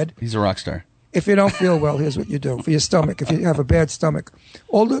nothing bad. He's a rock star. If you don't feel well, here's what you do for your stomach. If you have a bad stomach,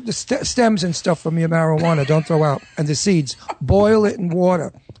 all the stems and stuff from your marijuana, don't throw out. And the seeds, boil it in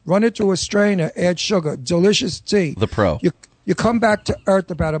water. Run it through a strainer. Add sugar. Delicious tea. The pro. You come back to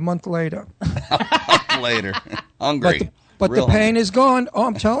earth about a month later. Hungry. But the pain is gone. Oh,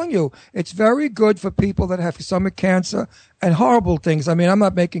 I'm telling you, it's very good for people that have stomach cancer and horrible things. I mean, I'm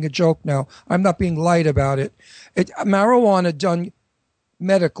not making a joke now. I'm not being light about it. Marijuana done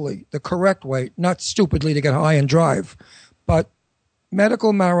medically, the correct way, not stupidly to get high and drive. But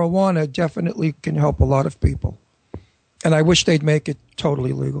medical marijuana definitely can help a lot of people. And I wish they'd make it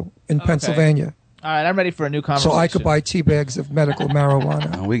totally legal in Pennsylvania. All right, I'm ready for a new conversation. So I could buy tea bags of medical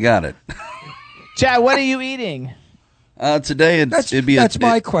marijuana. We got it. Chad, what are you eating? Today, that's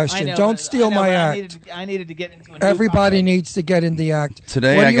my question. Don't steal my act. I needed to get into. Everybody needs to get in the act.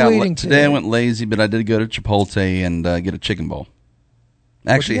 Today, I went lazy, but I did go to Chipotle and get a chicken bowl.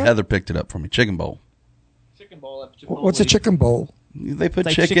 Actually, Heather picked it up for me. Chicken bowl. Chicken bowl at Chipotle. What's a chicken bowl? They put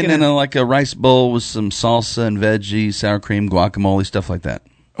chicken in a rice bowl with some salsa and veggies, sour cream, guacamole, stuff like that.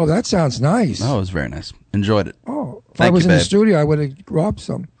 Oh, that sounds nice. Oh, it was very nice. Enjoyed it. Oh, if I was in the studio, I would have robbed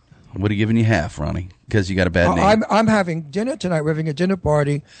some. I would have given you half, Ronnie, because you got a bad name. I'm having dinner tonight. We're having a dinner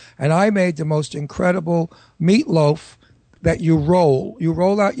party, and I made the most incredible meatloaf that you roll. You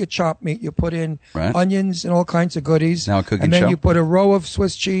roll out your chopped meat. You put in onions and all kinds of goodies. Now a cooking and then show? You put a row of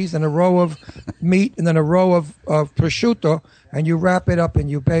Swiss cheese and a row of meat and then a row of prosciutto, and you wrap it up and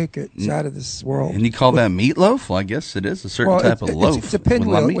you bake it. It's out of this world. And you call that meatloaf? Well, I guess it is a certain type of loaf. It's a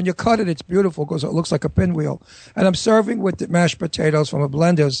pinwheel. When you cut it, it's beautiful because it looks like a pinwheel. And I'm serving with the mashed potatoes from a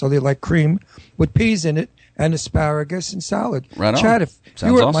blender, so they like cream, with peas in it, and asparagus and salad. Right on. Chad, if Sounds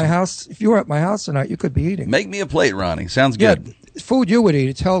you were at awesome. my house, if you were at my house tonight, you could be eating. Make me a plate, Ronnie. Sounds good. Yeah, food you would eat.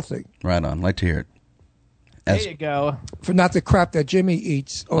 It's healthy. Right on. Like to hear it. There you go. For not the crap that Jimmy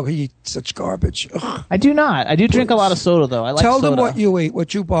eats. Oh, he eats such garbage. Ugh. I do not. I do drink a lot of soda, though. I like Tell soda. them what you eat,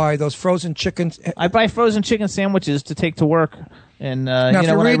 what you buy, those frozen chickens. I buy frozen chicken sandwiches to take to work. And, Now, you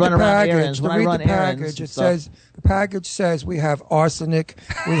know, when I read run the around package, errands. When I run errands. The package says we have arsenic,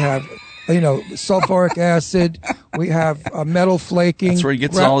 we have, sulfuric acid, we have metal flaking. That's where he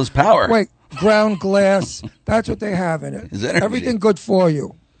gets all his power. Wait, ground glass. That's what they have in it. His energy. Everything good for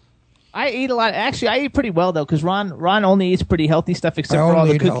you. I eat a lot. Actually, I eat pretty well, though, because Ron only eats pretty healthy stuff except for all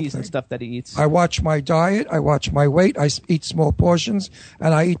the cookies and stuff that he eats. I watch my diet. I watch my weight. I eat small portions,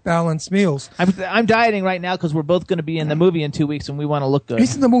 and I eat balanced meals. I'm dieting right now because we're both going to be in the movie in 2 weeks, and we want to look good.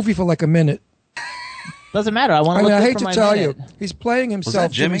 He's in the movie for like a minute. Doesn't matter. I want to look good I hate for to my tell minute. you, he's playing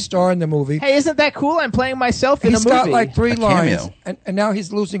himself, Jimmy Star in the movie. Hey, isn't that cool? I'm playing myself in a movie. He's got like 3 lines, cameo. and now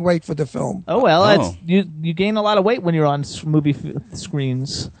he's losing weight for the film. Oh, well, you gain a lot of weight when you're on movie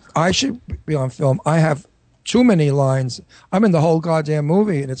screens. I should be on film. I have too many lines. I'm in the whole goddamn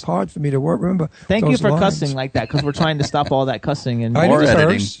movie, and it's hard for me to remember. Thank you those for lines. cussing like that, because we're trying to stop all that cussing and I Or didn't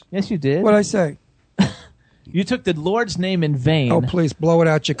editing. curse. Yes, you did. What'd I say? You took the Lord's name in vain. Oh, please blow it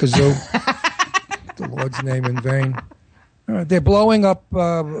out your kazoo. The Lord's name in vain. They're blowing up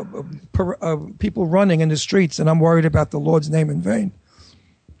people running in the streets, and I'm worried about the Lord's name in vain.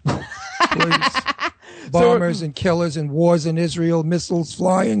 Please. Bombers and killers and wars in Israel, missiles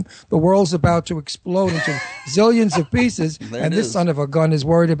flying. The world's about to explode into zillions of pieces, and this son of a gun is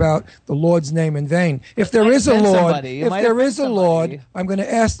worried about the Lord's name in vain. If there is a Lord, I'm going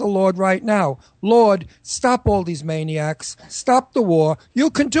to ask the Lord right now, Lord, stop all these maniacs. Stop the war. You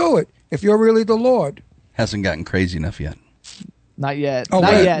can do it if you're really the Lord. Hasn't gotten crazy enough yet. Not yet. Oh,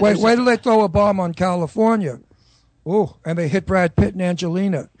 Not yet. wait till they throw a bomb on California. Oh, and they hit Brad Pitt and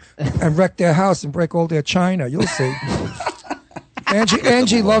Angelina and wreck their house and break all their china. You'll see.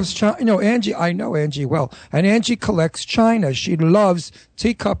 Angie loves china. Angie, I know Angie well. And Angie collects china. She loves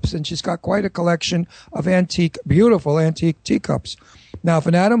teacups, and she's got quite a collection of beautiful antique teacups. Now, if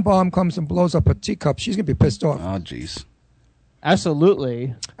an atom bomb comes and blows up a teacup, she's going to be pissed off. Oh, jeez.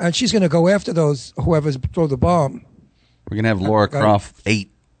 Absolutely. And she's going to go after whoever's throw the bomb. We're going to have Laura Croft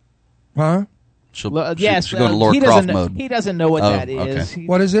 8. Huh? She'll go Yes, to Laura Croft mode. He doesn't know what that is. Okay.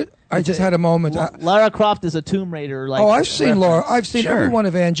 What is it? I just had a moment. Lara Croft is a Tomb Raider. I've seen Laura. I've seen Sure. every one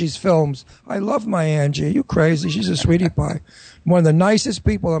of Angie's films. I love my Angie. Are you crazy? She's a sweetie pie. One of the nicest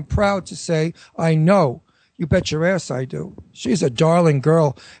people. I'm proud to say I know. You bet your ass I do. She's a darling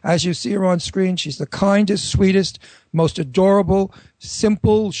girl. As you see her on screen, she's the kindest, sweetest, most adorable,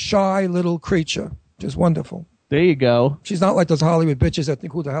 simple, shy little creature. Just wonderful. There you go. She's not like those Hollywood bitches that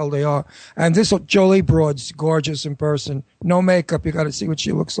think who the hell they are. And this Jolie Broad's gorgeous in person. No makeup. You got to see what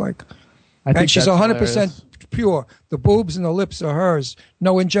she looks like. And she's 100% pure. The boobs and the lips are hers.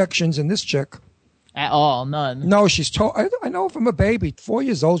 No injections in this chick. At all, none. No, she's I know from a baby. 4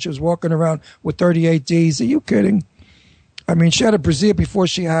 years old, she was walking around with 38 Ds. Are you kidding? I mean, she had a brassiere before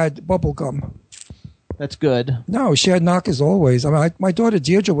she had bubble gum. That's good. No, she had knockers always. I mean, my daughter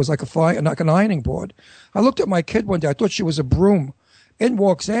Deirdre was like an ironing board. I looked at my kid one day. I thought she was a broom. In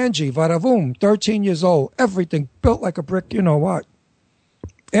walks Angie, vadavoom, 13 years old. Everything built like a brick. You know what?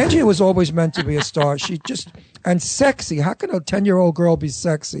 Angie was always meant to be a star. And sexy. How can a 10-year-old girl be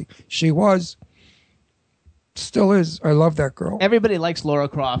sexy? She was. Still is. I love that girl. Everybody likes Lara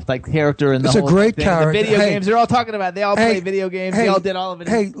Croft, like character in the It's whole a great thing. character. The video games, they're all talking about. They all play video games. They all did all of it.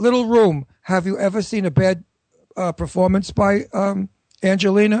 Hey, little room. Have you ever seen a bad performance by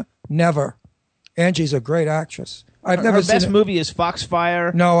Angelina? Never. Angie's a great actress. I've never seen Her best movie is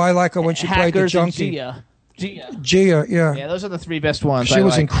Foxfire. No, I like her when she played the junkie. And Gia. Gia, yeah. Yeah, those are the 3 best ones. She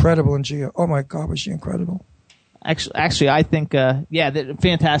was incredible in Gia. Oh my God, was she incredible? Actually, I think,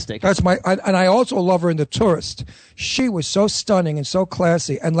 fantastic. That's and I also love her in The Tourist. She was so stunning and so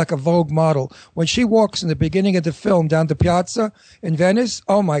classy and like a Vogue model. When she walks in the beginning of the film down the piazza in Venice,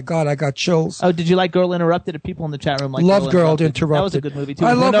 oh my God, I got chills. Oh, did you like Girl Interrupted? If people in the chat room like Love Girl Interrupted. That was a good movie too.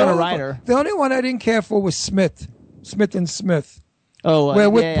 I love Winona Ryder. The only one I didn't care for was Smith and Smith. Oh,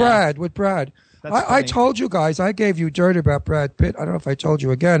 with Brad. I told you guys, I gave you dirt about Brad Pitt. I don't know if I told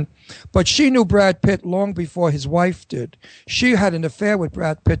you again, but she knew Brad Pitt long before his wife did. She had an affair with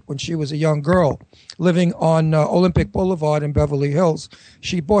Brad Pitt when she was a young girl living on Olympic Boulevard in Beverly Hills.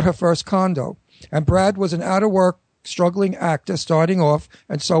 She bought her first condo, and Brad was an out-of-work, struggling actor starting off,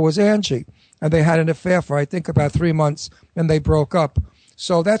 and so was Angie. And they had an affair for, I think, about 3 months, and they broke up.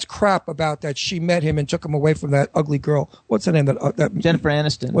 So that's crap about that. She met him and took him away from that ugly girl. What's her name? That Jennifer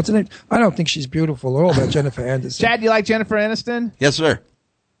Aniston. What's her name? I don't think she's beautiful at all, that Jennifer Aniston. Chad, you like Jennifer Aniston? Yes, sir.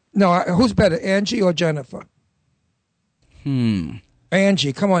 No, who's better, Angie or Jennifer?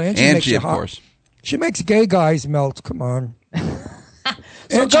 Angie, come on. Angie makes you of hot. Course. She makes gay guys melt. Come on.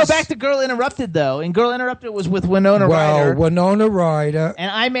 So go back to Girl Interrupted, though. And Girl Interrupted was with Winona Ryder. Winona Ryder. And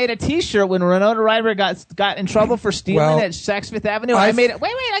I made a T-shirt when Winona Ryder got in trouble for stealing at Saks Fifth Avenue. I made it.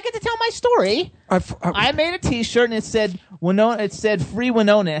 Wait, I get to tell my story. I made a T-shirt and it said Winona. It said "Free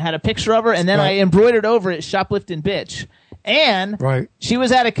Winona." It had a picture of her, and then I embroidered over it "Shoplifting Bitch." And she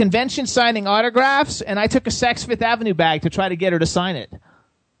was at a convention signing autographs, and I took a Saks Fifth Avenue bag to try to get her to sign it.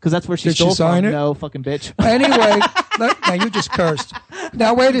 Because that's where she stole from. No, fucking bitch. Anyway, now you just cursed.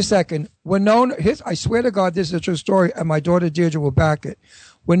 Now, wait a second. Winona, I swear to God, this is a true story, and my daughter Deirdre will back it.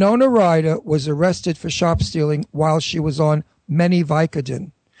 Winona Ryder was arrested for shop stealing while she was on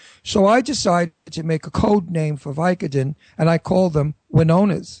Vicodin. So I decided to make a code name for Vicodin, and I called them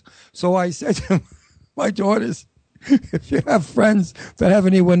Winonas. So I said to my daughters, if you have friends that have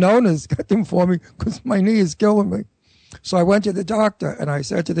any Winonas, get them for me, because my knee is killing me. So I went to the doctor, and I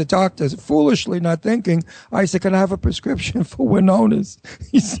said to the doctor, foolishly not thinking, I said, can I have a prescription for Winonas?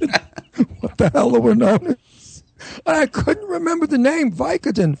 He said, what the hell are Winonas? And I couldn't remember the name,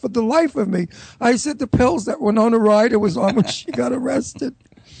 Vicodin, for the life of me. I said the pills that Winona Ryder was on when she got arrested.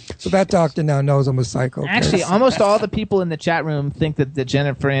 So that doctor now knows I'm a psycho. Actually, almost all the people in the chat room think that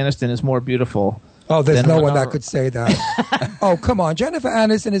Jennifer Aniston is more beautiful. Oh, there's no one that could say that. Oh, come on. Jennifer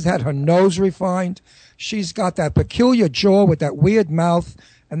Aniston has had her nose refined. She's got that peculiar jaw with that weird mouth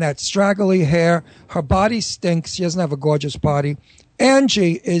and that straggly hair. Her body stinks. She doesn't have a gorgeous body.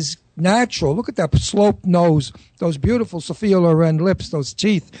 Angie is natural. Look at that sloped nose, those beautiful Sophia Loren lips, those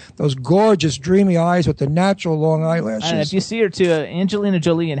teeth, those gorgeous dreamy eyes with the natural long eyelashes. And if you see her too, Angelina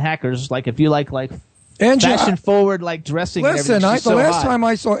Jolie in Hackers, like if you like Angie, fashion forward, like dressing. Listen, and everything. The last time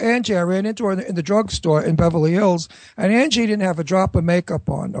I saw Angie, I ran into her in the drugstore in Beverly Hills, and Angie didn't have a drop of makeup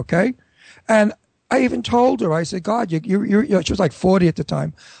on. Okay, and I even told her, I said, God, you're she was like 40 at the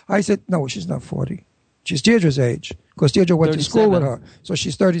time. I said, no, she's not 40. She's Deirdre's age, because Deirdre went 37. To school with her, so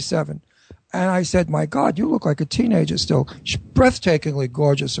she's 37. And I said, my God, you look like a teenager still. She's breathtakingly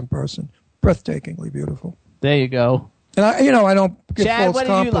gorgeous in person, breathtakingly beautiful. There you go. And I don't get Chad, false what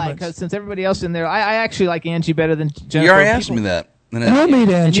do you like? Because since everybody else in there, I actually like Angie better than Jennifer. You already asked me that. I'll meet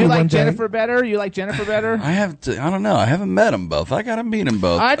Angie and you like one day. Jennifer better? You like Jennifer better? I don't know. I haven't met them both. I got to meet them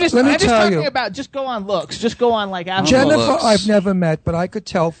both. Let me tell you. Just go on looks. Just go on Jennifer, looks. I've never met, but I could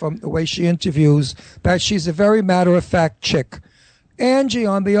tell from the way she interviews that she's a very matter-of-fact chick. Angie,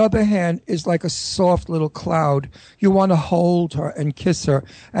 on the other hand, is like a soft little cloud. You want to hold her and kiss her,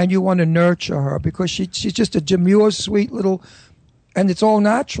 and you want to nurture her because she's just a demure, sweet little, and it's all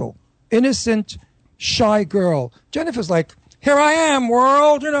natural. Innocent, shy girl. Jennifer's like, here I am,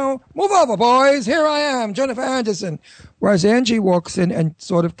 world, move over, boys. Here I am, Jennifer Anderson. Whereas Angie walks in and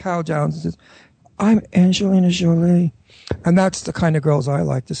sort of cow downs and says, I'm Angelina Jolie. And that's the kind of girls I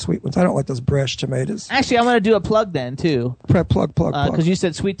like, the sweet ones. I don't like those brash tomatoes. Actually, I'm going to do a plug then, too. Plug. Because you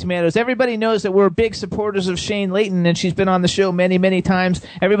said sweet tomatoes. Everybody knows that we're big supporters of Shane Layton, and she's been on the show many, many times.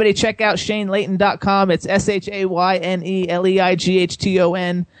 Everybody check out ShaneLayton.com. It's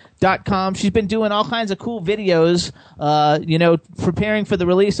ShaneLeighton.com. She's been doing all kinds of cool videos, preparing for the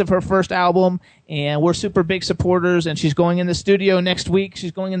release of her first album, and we're super big supporters, and she's going in the studio next week.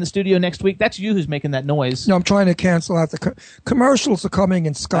 That's you who's making that noise. No, I'm trying to cancel out the commercials are coming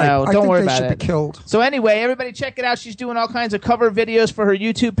in Skype. No, don't worry about it. I think they should be killed. So anyway, everybody check it out. She's doing all kinds of cover videos for her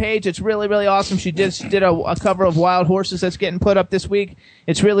YouTube page. It's really, really awesome. She did a cover of Wild Horses that's getting put up this week.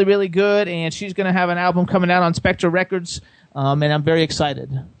 It's really, really good, and she's going to have an album coming out on Spectra Records, and I'm very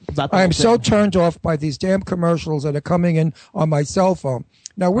excited. I am so turned off by these damn commercials that are coming in on my cell phone.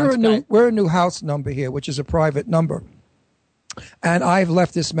 Now we're a new house number here, which is a private number. And I've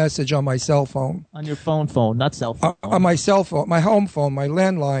left this message on my cell phone. On your phone, not cell phone. On my cell phone, my home phone, my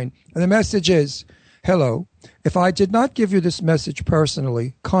landline. And the message is, hello. If I did not give you this message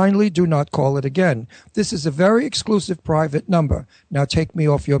personally, kindly do not call it again. This is a very exclusive private number. Now take me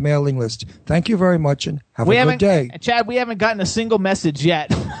off your mailing list. Thank you very much and have a good day. Chad, we haven't gotten a single message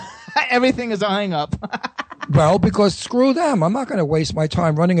yet. Everything is a hang-up. Well, because screw them. I'm not going to waste my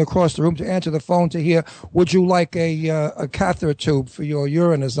time running across the room to answer the phone to hear, would you like a catheter tube for your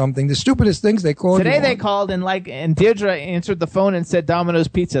urine or something? The stupidest things they called Today they called and Deirdre answered the phone and said Domino's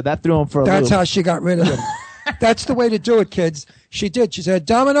Pizza. That threw him for a loop. That's how she got rid of them. That's the way to do it, kids. She did. She said,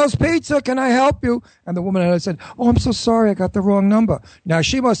 Domino's Pizza, can I help you? And the woman said, oh, I'm so sorry, I got the wrong number. Now,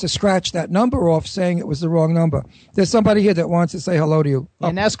 she must have scratched that number off saying it was the wrong number. There's somebody here that wants to say hello to you.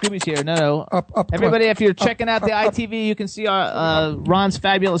 And now Scooby's here. No. Up. Everybody, if you're checking out the ITV, you can see Ron's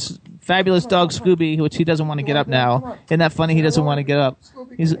fabulous dog, Scooby, which he doesn't want to get up now. Isn't that funny? He doesn't want to get up.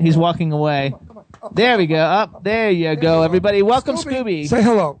 He's walking away. There we go. Up. There you go, everybody. Welcome, Scooby. Say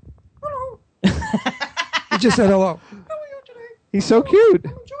hello. He just said hello. How are you today? He's so cute.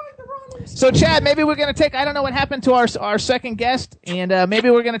 So, Chad, maybe we're going to take, I don't know what happened to our second guest, and maybe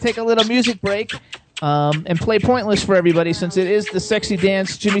we're going to take a little music break and play Pointless for everybody, since it is the Sexy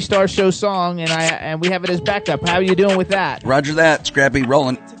Dance Jimmy Star Show song, and we have it as backup. How are you doing with that? Roger that. Scrappy,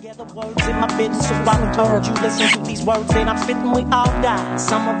 rolling. Words in my business, so I encourage you listen to these words that I'm spitting. We all die,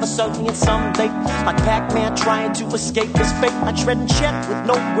 some of us early and some late, like Pac-Man trying to escape his fate. I tread and check with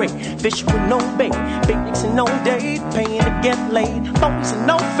no break, fish with no bait, picnics and no date, paying to get laid, phones and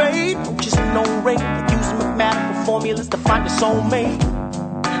no fade, roaches and no rate, using mathematical formulas to find a soulmate.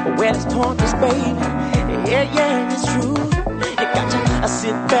 Well, it's pointless, baby. Yeah, it's true. You got to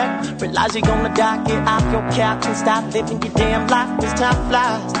sit back, realize you're gonna die. Get off your couch and start living your damn life. As time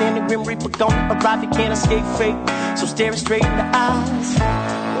flies, then the grim reaper gonna arrive. You can't escape fate, so stare it straight in the eyes.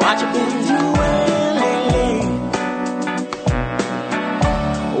 What you been doing lately?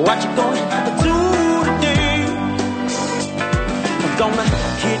 What you gonna do today? I'm gonna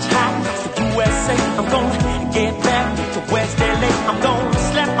hitchhike to USA. I'm gonna get back to West LA. I'm gonna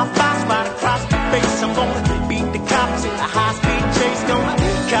slap my boss right across the face. I'm gonna beat the cops in a high-speed chase. Gonna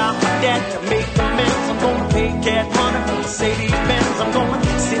call my dad to make amends. I'm gonna pay cat money for Mercedes-Benz. I'm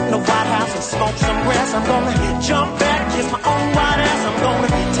gonna sit in the White House and smoke some grass. I'm gonna jump back, kiss my own white ass. I'm gonna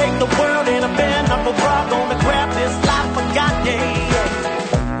take the world in a band. I'm gonna grab this life I got, yeah.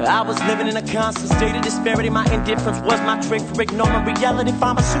 I was living in a constant state of disparity. My indifference was my trick for ignoring reality.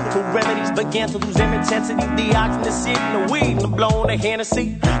 Pharmaceutical remedies began to lose their intensity. The oxygen, the sick, and the weed, and the blowing the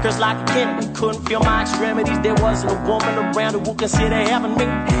Hennessy. Cause like a Kennedy couldn't feel my extremities. There wasn't a woman around who would consider having me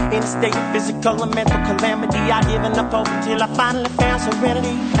in a state of physical and mental calamity. I given up hope until I finally found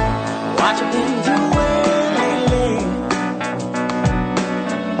serenity. What you been doing lately?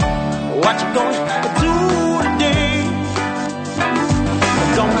 What you gonna do today?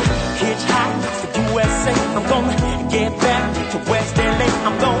 I'm gonna hitchhike to USA. I'm gonna get back to West LA.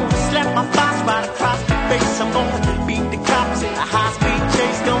 I'm gonna slap my boss right across the face. I'm gonna beat the cops in a high-speed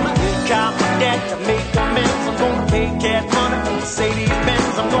chase. Gonna call my dad to make amends. I'm gonna pay cat money for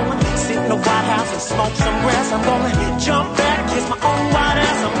Mercedes-Benz. I'm gonna sit in the White House and smoke some grass. I'm gonna jump back, kiss my own white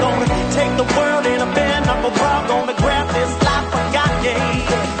ass. I'm gonna take the world in a band. I'm gonna grab this life I got,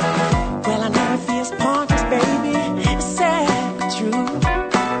 yeah. Well, I know it feels pointless, baby. It's sad but true.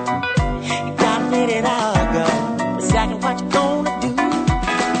 It all go. Exactly what you gonna do.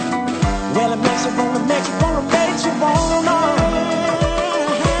 Well, it makes you wanna know.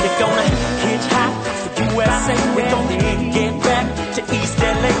 You're gonna hitchhike to USA. You're gonna get back to East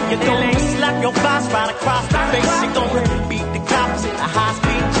LA. You're gonna slap your boss right across the face. You're gonna beat the cops in a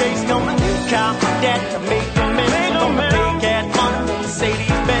high-speed chase. Gonna call my dad to make amends. You're gonna pay cat money for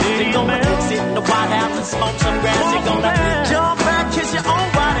Mercedes-Benz. You're gonna sit in the White House and smoke some grass. You're gonna jump back, kiss your own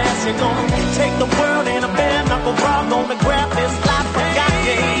white ass. You're gonna take the world in a bare knuckle raw. Gonna grab this life I got,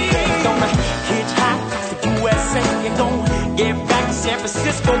 yeah. You're gonna hitchhike to USA. You're gonna get back to San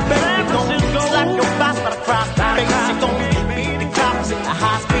Francisco, baby. You're gonna slap your boss right across the face. You're gonna beat the cops in a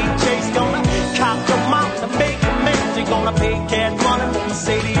high-speed chase. Gonna cop your mom to make amends. You're gonna pay cat money for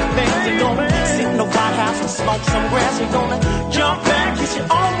Mercedes-Benz. You're gonna sit in the White House and smoke some grass. You're gonna jump back, kiss your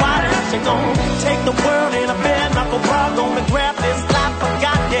own white ass. You're gonna take the world in a bare knuckle raw. Gonna grab this life I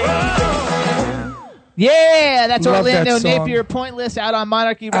got, yeah. Yeah, that's Love Orlando that song. Napier, Pointless, out on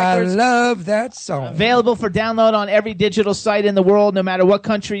Monarchy Records. I love that song. Available for download on every digital site in the world, no matter what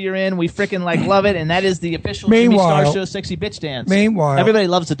country you're in. We freaking love it, and that is the official Jimmy Star Show Sexy Bitch Dance. Meanwhile, everybody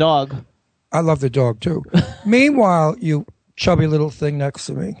loves the dog. I love the dog too. Meanwhile, you chubby little thing next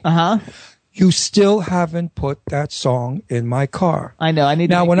to me. You still haven't put that song in my car. I know. I need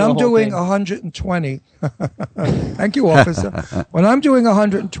now to when do I'm the whole doing thing. 120. Thank you, officer. When I'm doing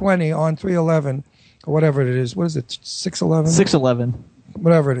 120 on 311 or whatever it is, what is it? 611. 611.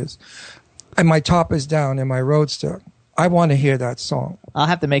 Whatever it is, and my top is down in my Roadster. I want to hear that song. I'll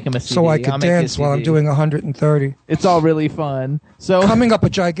have to make him a CD. So I can dance while I'm doing 130. It's all really fun. So coming up a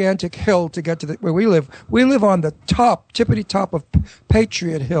gigantic hill to get to where we live. We live on the tippity top of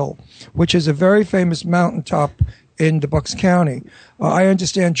Patriot Hill, which is a very famous mountaintop in the Bucks County. I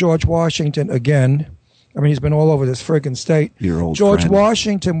understand George Washington, again, I mean, he's been all over this friggin' state. Your old George friend.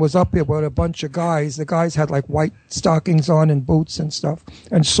 Washington was up here with a bunch of guys. The guys had like white stockings on and boots and stuff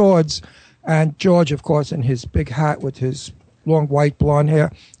and swords. And George, of course, in his big hat with his long white blonde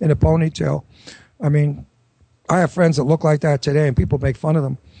hair in a ponytail. I mean, I have friends that look like that today, and people make fun of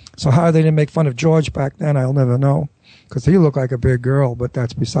them. So how they didn't make fun of George back then, I'll never know. Because he looked like a big girl, but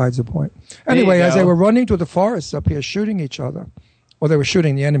that's besides the point. Anyway, as they were running through the forests up here shooting each other, or they were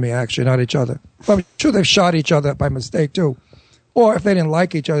shooting the enemy, actually, not each other. But I'm sure they've shot each other by mistake, too. Or if they didn't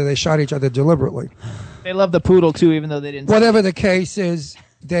like each other, they shot each other deliberately. They love the poodle, too, even though they didn't. Whatever the case is,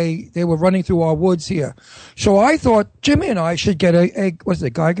 they were running through our woods here. So I thought Jimmy and I should get a what's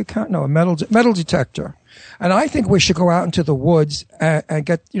it, Geiger count? No, a metal detector. And I think we should go out into the woods and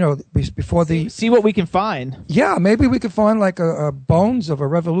get, before the... See what we can find. Yeah, maybe we could find like a bones of a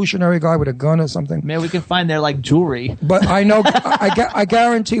revolutionary guy with a gun or something. Maybe we can find their like jewelry. But I know, I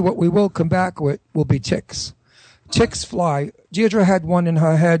guarantee what we will come back with will be ticks. Ticks fly. Deirdre had one in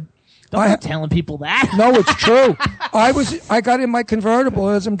her head. Don't be telling people that. No, it's true. I got in my convertible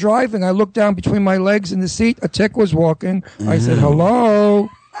as I'm driving. I looked down between my legs in the seat. A tick was walking. I said, hello.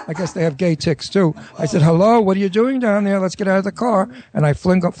 I guess they have gay ticks, too. I said, hello, what are you doing down there? Let's get out of the car. And I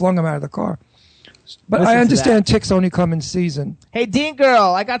flung him out of the car. But I understand ticks only come in season. Hey, Dean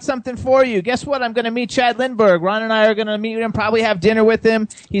Girl, I got something for you. Guess what? I'm going to meet Chad Lindbergh. Ron and I are going to meet him, probably have dinner with him.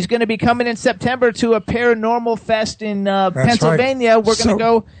 He's going to be coming in September to a paranormal fest in Pennsylvania. Right. We're going to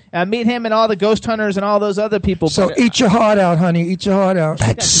go meet him and all the ghost hunters and all those other people. So eat your heart out, honey. Eat your heart out.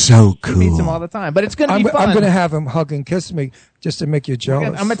 That's so cool. He meets him all the time. But it's going to be fun. I'm going to have him hug and kiss me just to make you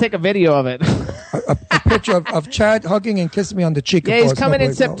jealous. I'm going to take a video of it. a picture of Chad hugging and kissing me on the cheek. Yeah, he's coming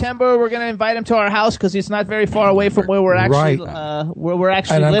in September. We're going to invite him to our house because he's not very far away from where we're actually and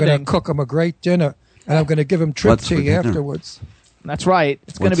I'm living. going to cook him a great dinner, and I'm going to give him trip tea afterwards. That's right.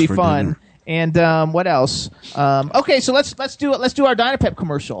 It's going to be fun. Dinner? And what else? Okay, so let's do our Dynapep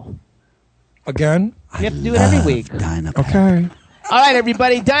commercial. Again? We have to do it every week. Dynapep. Okay. All right,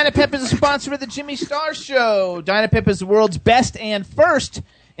 everybody. Dynapep is a sponsor of the Jimmy Star Show. Dynapep is the world's best and first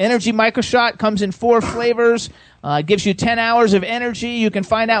energy microshot. Comes in 4 flavors. Gives you 10 hours of energy. You can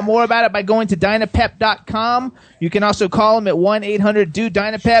find out more about it by going to Dynapep.com. You can also call them at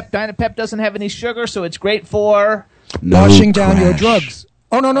 1-800-DO-DYNAPEP. Dynapep doesn't have any sugar, so it's great for... washing down your drugs.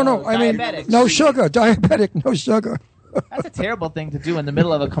 Oh, no. I mean, diabetics. no sugar. Diabetic, no sugar. That's a terrible thing to do in the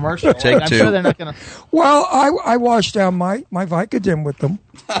middle of a commercial. Take I'm two. sure they're not going to... Well, I washed down my Vicodin with them.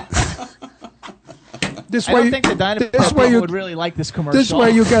 I don't think the Dynapep people would really like this commercial. This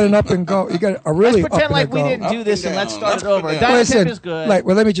way you get an up and go. You get a really let's pretend up and like go. we didn't do this and let's start it over. Listen, Dynapep is good.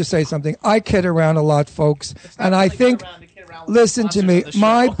 let me just say something. I kid around a lot, folks, and I think... Listen to me.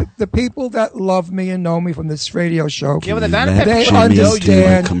 The people that love me and know me from this radio show, yeah, but the Dynapep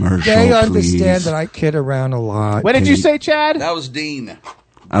they understand that I kid around a lot. What did you say, Chad? That was Dean.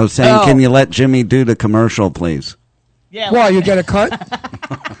 I was saying, can you let Jimmy do the commercial, please? Yeah. Why, you get a cut?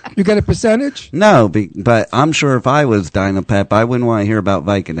 You get a percentage? No, but I'm sure if I was Dynapep, I wouldn't want to hear about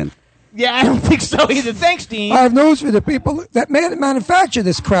Vicodin. Yeah, I don't think so either. Thanks, Dean. I have news for the people that manufacture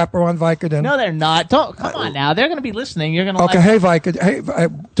this crap are on Vicodin. No, they're not. Come on now. They're going to be listening. You're going to hey, Vicodin. Hey,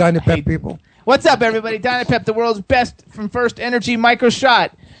 Dynapep people. What's up, everybody? Dynapep, the world's best from first energy micro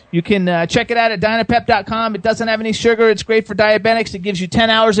shot. You can check it out at Dynapep.com. It doesn't have any sugar. It's great for diabetics. It gives you 10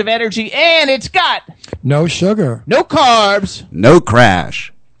 hours of energy, and it's got... no sugar. No carbs. No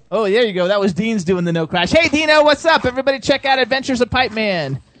crash. Oh, there you go. That was Dean's doing the no crash. Hey, Dino, what's up? Everybody check out Adventures of Pipe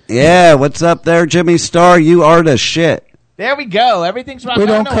Man. Yeah, what's up there, Jimmy Star? You are the shit. There we go. Everything's right. We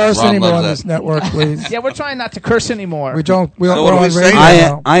don't curse anymore on this network, please. Yeah, we're trying not to curse anymore. We don't. We're what do on we say radio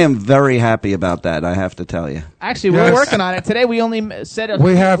now? I am very happy about that, I have to tell you. Actually, we're working on it. Today we only said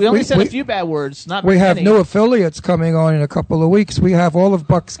a few bad words. Not we very have many. new affiliates coming on in a couple of weeks. We have all of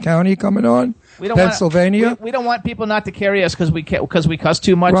Bucks County coming on. Pennsylvania. We don't want people not to carry us because we cuss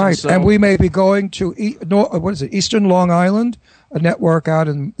too much. Right, and we may be going to Eastern Long Island, a network out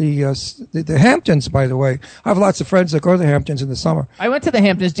in the Hamptons. By the way, I have lots of friends that go to the Hamptons in the summer. I went to the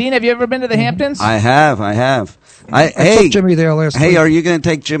Hamptons. Dean, have you ever been to the Hamptons? I have. I took Jimmy there last week. Hey, are you going to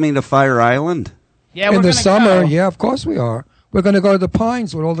take Jimmy to Fire Island? Yeah, in the summer. Go. Yeah, of course we are. We're going to go to the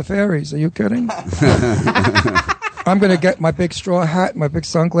Pines with all the fairies. Are you kidding? I'm going to get my big straw hat, my big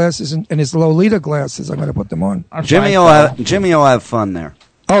sunglasses, and his Lolita glasses. I'm going to put them on. Jimmy will have fun there.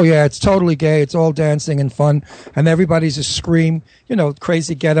 Oh, yeah, it's totally gay. It's all dancing and fun. And everybody's a scream,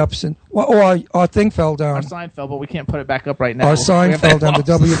 crazy get-ups. And our thing fell down. Our sign fell, but we can't put it back up right now. Our sign fell down. The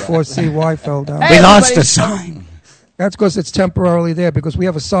W4CY fell down. Hey, we lost the sign. That's because it's temporarily there, because we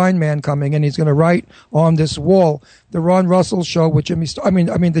have a sign man coming in. He's going to write on this wall the Ron Russell show with Jimmy Star.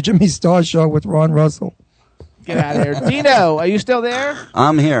 The Jimmy Star show with Ron Russell. Get out of here. Dino, are you still there?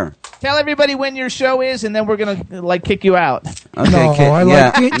 I'm here. Tell everybody when your show is, and then we're going to, kick you out.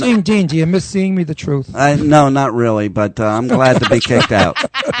 Okay, Dean, do you miss seeing me the truth? No, not really, but I'm glad to be kicked out.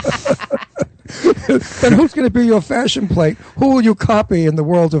 Then who's going to be your fashion plate? Who will you copy in the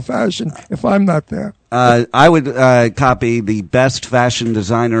world of fashion if I'm not there? I would copy the best fashion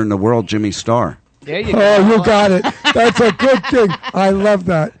designer in the world, Jimmy Star. There you go. Oh, you got it. That's a good thing. I love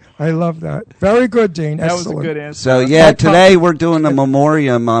that. Very good, Dean. That Excellent. was a good answer. So, today we're doing a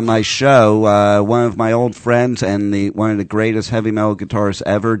memoriam on my show. One of my old friends and one of the greatest heavy metal guitarists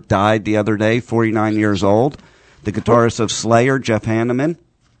ever died the other day, 49 years old. The guitarist of Slayer, Jeff Hanneman.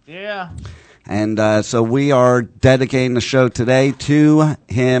 Yeah. And so we are dedicating the show today to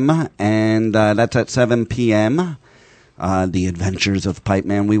him, and that's at 7 p.m., The Adventures of Pipe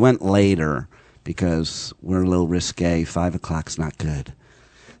Man. We went later because we're a little risque. 5 o'clock's not good.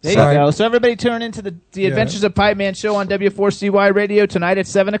 There you go. So everybody tune into the Adventures of Pipe Man show on W4CY Radio tonight at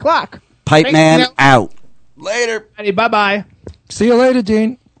 7 o'clock. Pipe Man out. Later. Bye-bye. See you later,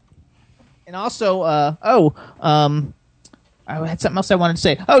 Dean. And also, I had something else I wanted to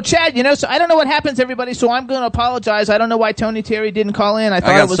say. Oh, Chad, so I don't know what happens, everybody, so I'm going to apologize. I don't know why Tony Terry didn't call in. I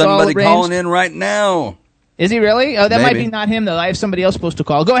thought it was all arranged. I got somebody calling in right now. Is he really? Oh, that might be not him, though. I have somebody else supposed to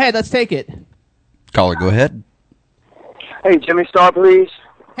call. Go ahead. Let's take it. Caller, go ahead. Hey, Jimmy Star, please.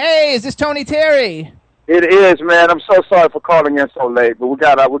 Hey, is this Tony Terry? It is, man. I'm so sorry for calling in so late, but we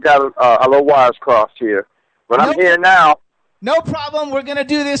got a little wires crossed here. But I'm here now. No problem. We're going to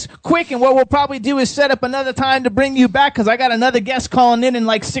do this quick, and what we'll probably do is set up another time to bring you back because I got another guest calling in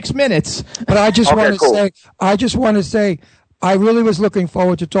like 6 minutes. But I just want to say, I really was looking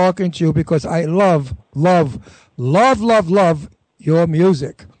forward to talking to you because I love your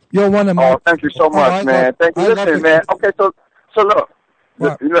music. You're one of my... Oh, thank you so much, man. Thank you. Listen, man. Okay, so look.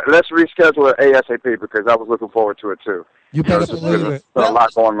 Let's reschedule it ASAP because I was looking forward to it too. You better believe it. There's a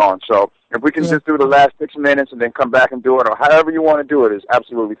lot going on. So if we can just do the last 6 minutes and then come back and do it, or however you want to do it, is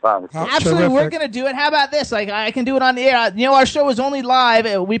absolutely fine with me. Absolutely, we're going to do it. How about this? I can do it on the air. Our show is only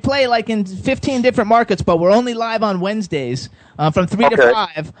live. We play in 15 different markets, but we're only live on Wednesdays from 3 to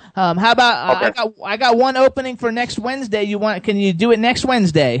 5. How about I got one opening for next Wednesday. Can you do it next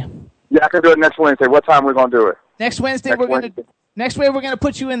Wednesday? Yeah, I can do it next Wednesday. What time are we going to do it? Next Wednesday, we're going to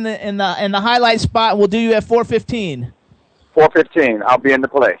put you in the highlight spot. We'll do you at 4:15. 4:15. I'll be in the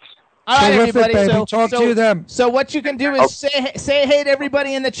place. All right, everybody. Baby. Talk to them. So what you can do is say hey to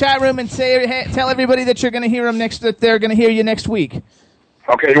everybody in the chat room and tell everybody that you're going to hear them that they're going to hear you next week.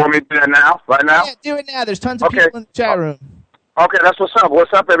 Okay, you want me to do that now? Right now? Yeah, do it now. There's tons of people in the chat room. Okay, that's what's up.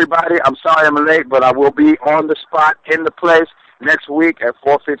 What's up, everybody? I'm sorry I'm late, but I will be on the spot in the place next week at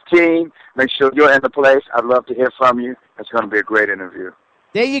 4:15. Make sure you're in the place. I'd love to hear from you. It's going to be a great interview.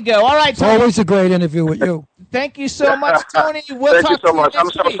 There you go. All right, Tony. Always a great interview with you. Thank you so much, Tony. Thank you so much. I'm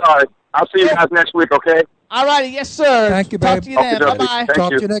so sorry. I'll see you guys next week, okay? All righty. Yes, sir. Thank you, babe. Talk to you then. Bye-bye.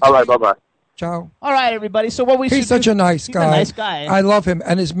 Thank you. To you next All right, week. bye-bye. Ciao. All right, everybody. So what we He's such a nice guy. He's a nice guy. I love him.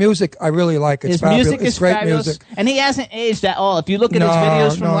 And his music, I really like. It's his fabulous. music is great fabulous. Music. And he hasn't aged at all. If you look at his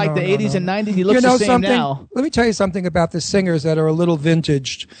videos from the 80s and 90s, he looks the same now. Let me tell you something about the singers that are a little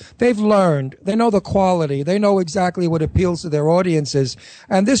vintaged. They've learned. They know the quality. They know exactly what appeals to their audiences.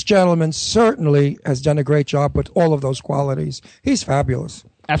 And this gentleman certainly has done a great job with all of those qualities. He's fabulous.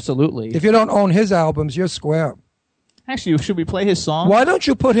 Absolutely. If you don't own his albums, you're square. Actually, should we play his song? Why don't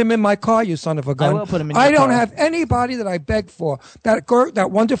you put him in my car, you son of a gun? I will put him in your car. I don't have anybody that I beg for. That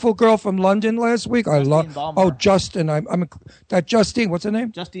wonderful girl from London last week, I love. Oh, Justin. That Justine. What's her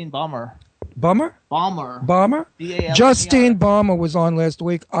name? Justine Balmer. Balmer? Balmer. B-A-L-M-E-R. Justine Balmer was on last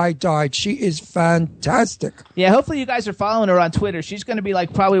week. I died. She is fantastic. Yeah, hopefully you guys are following her on Twitter. She's going to be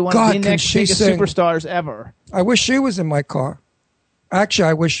probably one of the next biggest superstars ever. I wish she was in my car. Actually,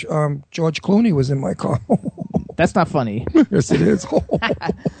 I wish George Clooney was in my car. That's not funny. Yes, it is.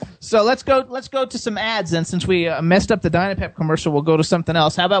 So let's go to some ads then. Since we messed up the Dynapep commercial, we'll go to something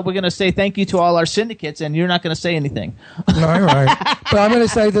else. How about we're going to say thank you to all our syndicates, and you're not going to say anything. No, all right. But I'm going to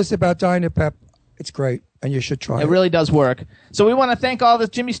say this about Dynapep. It's great, and you should try it. It really does work. So we want to thank all the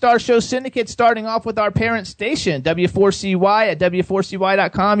Jimmy Star Show syndicates, starting off with our parent station, W4CY at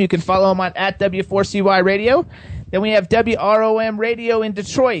W4CY.com. You can follow them at W4CY Radio. Then we have WROM Radio in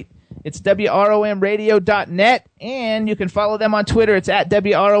Detroit. It's WROMradio.net, and you can follow them on Twitter. It's at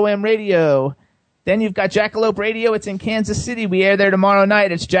WROM Radio. Then you've got Jackalope Radio. It's in Kansas City. We air there tomorrow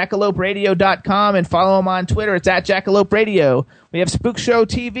night. It's jackaloperadio.com, and follow them on Twitter. It's at Jackalope Radio. We have Spook Show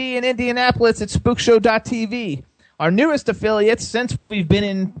TV in Indianapolis. It's spookshow.tv. Our newest affiliates, since we've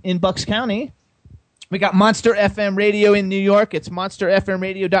been in Bucks County, we got Monster FM Radio in New York. It's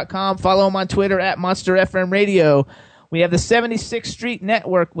monsterfmradio.com. Follow them on Twitter at Monster FM Radio. We have the 76th Street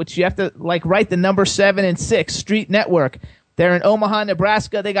Network, which you have to write the number 7 and 6, Street Network. They're in Omaha,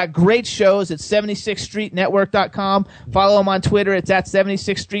 Nebraska. They got great shows at 76thstreetnetwork.com. Follow them on Twitter. It's at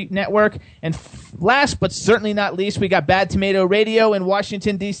 76th Street Network. And last but certainly not least, we got Bad Tomato Radio in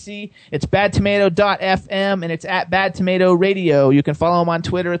Washington, D.C. It's badtomato.fm, and it's at Bad Tomato Radio. You can follow them on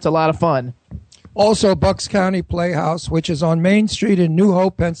Twitter. It's a lot of fun. Also, Bucks County Playhouse, which is on Main Street in New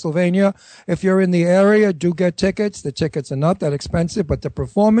Hope, Pennsylvania. If you're in the area, do get tickets. The tickets are not that expensive, but the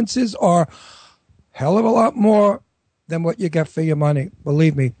performances are hell of a lot more than what you get for your money.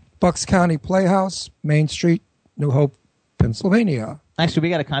 Believe me. Bucks County Playhouse, Main Street, New Hope, Pennsylvania. Actually, we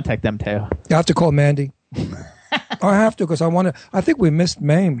got to contact them, too. You have to call Mandy. I have to, because I think we missed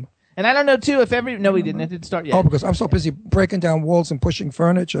Mame. And I don't know, too, if no, we didn't. It didn't start yet. Oh, because I'm so busy breaking down walls and pushing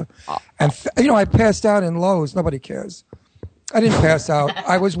furniture. And, I passed out in Lowe's. Nobody cares. I didn't pass out.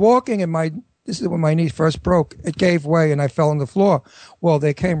 I was walking, and this is when my knee first broke. It gave way, and I fell on the floor. Well,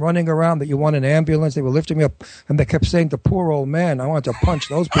 they came running around that you want an ambulance. They were lifting me up, and they kept saying, the poor old man. I wanted to punch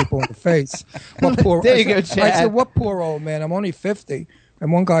those people in the face. There you go, Chad. I said, what poor old man? I'm only 50.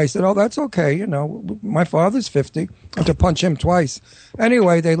 And one guy said, oh, that's okay. My father's 50. I had to punch him twice.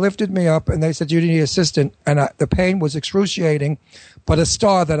 Anyway, they lifted me up, and they said, you need an assistant. And the pain was excruciating. But a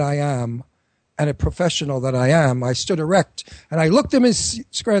star that I am and a professional that I am, I stood erect. And I looked him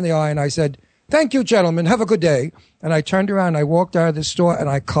square in the eye, and I said, thank you, gentlemen. Have a good day. And I turned around, and I walked out of the store, and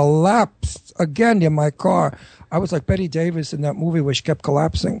I collapsed again in my car. I was like Betty Davis in that movie where she kept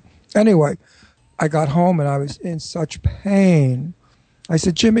collapsing. Anyway, I got home, and I was in such pain. I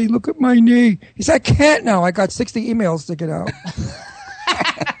said, Jimmy, look at my knee. He said, I can't now. I got 60 emails to get out.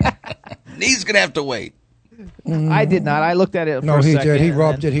 Knee's going to have to wait. I did not. I looked at it for a second. No, he did. He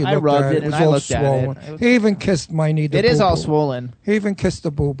rubbed it. I rubbed it, and I looked swollen. at it. He even kissed my knee. It is all swollen. He even kissed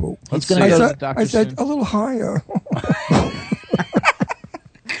the boo-boo. He's going to go to the doctor I said, soon. a little higher.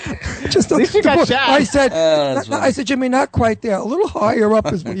 Just At least you got shot. I said, Jimmy, not quite there. A little higher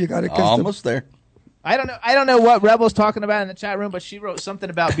up is where you got to kiss Almost there. I don't know what Rebel's talking about in the chat room, but she wrote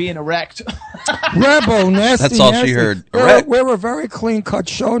something about being erect. Rebel, nasty. That's all she heard. We're a very clean-cut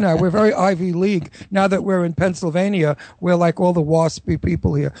show now. We're very Ivy League. Now that we're in Pennsylvania, we're like all the waspy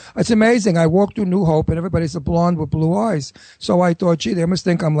people here. It's amazing. I walk through New Hope, and everybody's a blonde with blue eyes. So I thought, gee, they must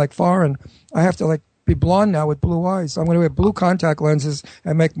think I'm like foreign. I have to be blonde now with blue eyes. I'm going to wear blue contact lenses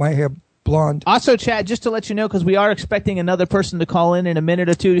and make my hair blonde. Also, Chad, just to let you know, because we are expecting another person to call in a minute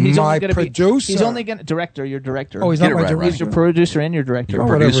or two. He's my only going to producer. He's only going to director. Your director. Oh, he's not my director. He's your producer and your director. Or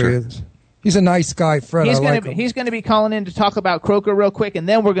whatever he is. He's a nice guy, Fred. He's going to be calling in to talk about Croker real quick, and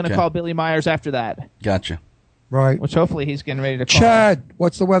then we're going to call Billy Myers after that. Gotcha. Right. Which hopefully he's getting ready to call. Chad,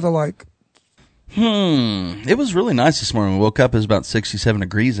 what's the weather like? It was really nice this morning. We woke up, it was about 67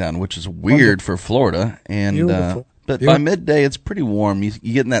 degrees out, which is weird for Florida. And Beautiful. But by midday, it's pretty warm. You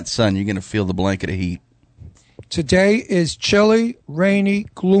get in that sun, you're going to feel the blanket of heat. Today is chilly, rainy,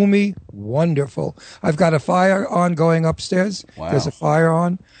 gloomy, wonderful. I've got a fire on going upstairs. Wow. There's a fire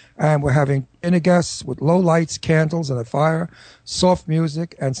on, and we're having dinner guests with low lights, candles, and a fire, soft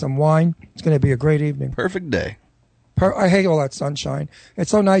music, and some wine. It's going to be a great evening. Perfect day. I hate all that sunshine.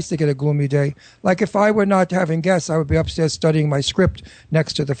 It's so nice to get a gloomy day. Like if I were not having guests, I would be upstairs studying my script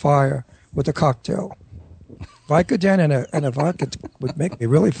next to the fire with a cocktail. Vicodin and a vodka would make me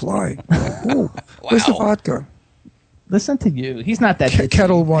really fly. Ooh, where's the vodka? Listen to you. He's not that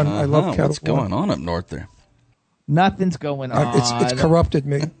Kettle One. I love Kettle One. What's going on up north there? Nothing's going on. It's corrupted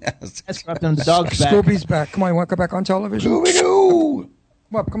me. It's corrupted. The dog's back. Scooby's back. Come on, you want to go back on television? Scooby-Doo!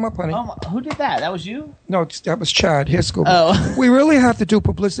 Come up, honey. Who did that? That was you? No, that was Chad. Here's Scooby. Oh. We really have to do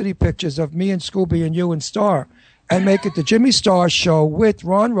publicity pictures of me and Scooby and you and Star and make it the Jimmy Star Show with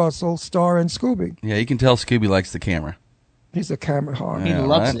Ron Russell, Star, and Scooby. Yeah, you can tell Scooby likes the camera. He's a camera hog. He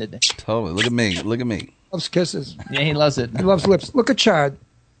loves it. Totally. Look at me. Look at me. Loves kisses. Yeah, he loves it. He loves lips. Look at Chad.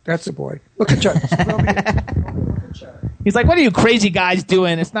 That's a boy. Look at Chad. He's like, what are you crazy guys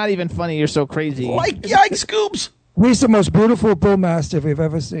doing? It's not even funny. You're so crazy. Like, yikes, Scoops. He's the most beautiful bull mastiff we've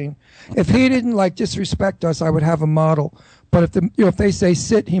ever seen. If he didn't disrespect us, I would have a model. But if they say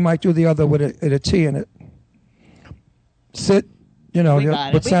sit, he might do the other with a T in it. Sit.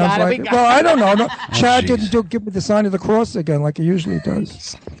 What sounds like. Well, I don't know. No, Chad didn't give me the sign of the cross again like he usually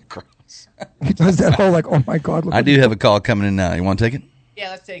does. He does that whole oh my God. I do have a call coming in now. You want to take it?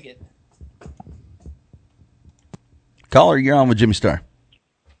 Yeah, let's take it. Caller, you're on with Jimmy Star.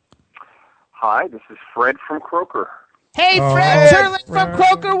 Hi, this is Fred from Croker. Hey, Fred Turlin from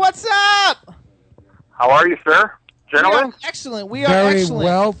Croker, what's up? How are you, sir? Gentlemen? Excellent. We are very excellent.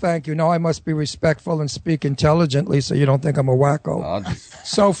 Well, thank you. No, I must be respectful and speak intelligently so you don't think I'm a wacko.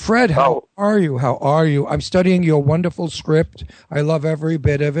 So, Fred, how are you? How are you? I'm studying your wonderful script. I love every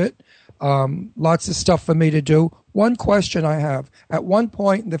bit of it. Lots of stuff for me to do. One question I have. At one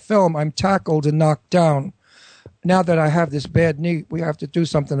point in the film, I'm tackled and knocked down. Now that I have this bad knee, we have to do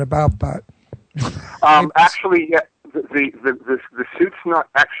something about that. Actually, yeah, the suit's not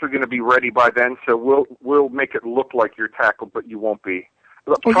actually going to be ready by then, so we'll make it look like you're tackled, but you won't be.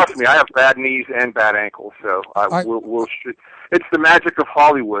 Trust me, I have bad knees and bad ankles, so we'll shoot. It's the magic of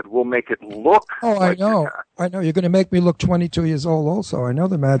Hollywood. We'll make it look. Oh, like I know. I know. You're going to make me look 22 years old. Also, I know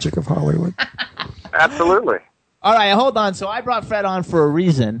the magic of Hollywood. Absolutely. All right, hold on. So I brought Fred on for a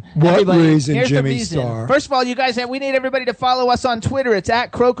reason. What reason, here's Jimmy the reason. Star? First of all, you guys, we need everybody to follow us on Twitter. It's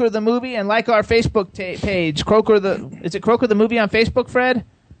at Croker the Movie, and like our Facebook page. Is it Croker the Movie on Facebook, Fred?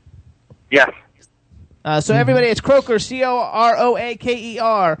 Yes. So everybody, it's Croker,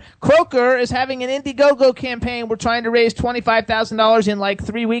 Croaker. Croker is having an Indiegogo campaign. We're trying to raise $25,000 in like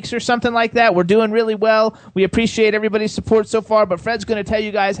 3 weeks or something like that. We're doing really well. We appreciate everybody's support so far, but Fred's going to tell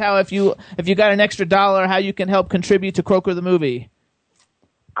you guys how if you got an extra dollar, how you can help contribute to Croker the Movie.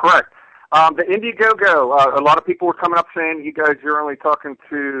 Correct. The Indiegogo, a lot of people were coming up saying, you guys, you're only talking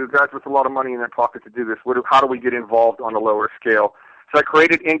to guys with a lot of money in their pocket to do this. How do we get involved on a lower scale? So I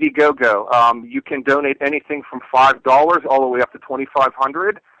created Indiegogo. You can donate anything from $5 all the way up to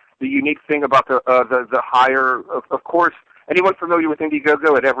 $2,500. The unique thing about the higher, of course, anyone familiar with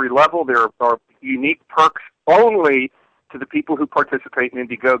Indiegogo at every level, there are unique perks only to the people who participate in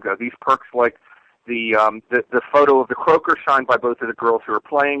Indiegogo. These perks like the photo of the Croker signed by both of the girls who are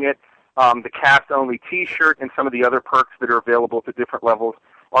playing it, the cast-only T-shirt, and some of the other perks that are available at the different levels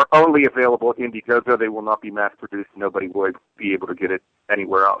are only available at Indiegogo. They will not be mass-produced. Nobody would be able to get it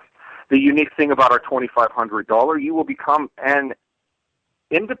anywhere else. The unique thing about our $2,500, you will become an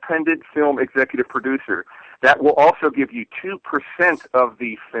independent film executive producer. That will also give you 2% of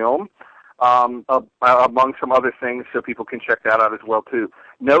the film, among some other things, so people can check that out as well, too.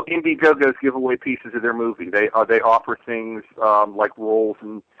 No Indiegogos give away pieces of their movie. They offer things like roles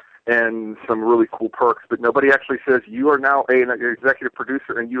and some really cool perks, but nobody actually says you are now an executive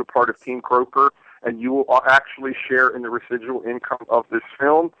producer and you're part of Team Croker and you will actually share in the residual income of this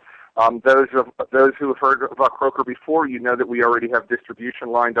film. Those who have heard about Croker before, you know that we already have distribution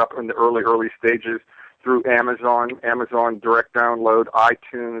lined up in the early stages through Amazon Direct Download,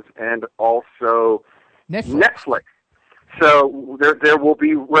 iTunes, and also Netflix. So there will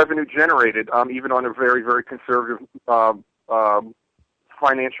be revenue generated, even on a very, very conservative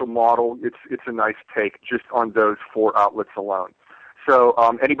financial model. It's a nice take just on those 4 outlets alone. So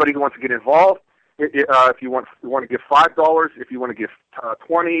anybody who wants to get involved, if you want to give $5, if you want to give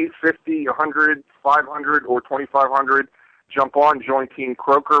 20, 50, 100, 500, or 2,500, jump on, join Team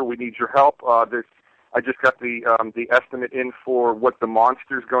Croker. We need your help. I just got the estimate in for what the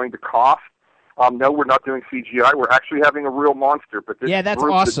monster is going to cost. No, we're not doing CGI. We're actually having a real monster. But this that's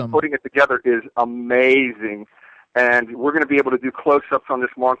group awesome. That's putting it together is amazing. And we're going to be able to do close-ups on this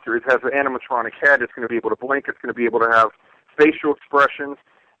monster. It has an animatronic head. It's going to be able to blink. It's going to be able to have facial expressions.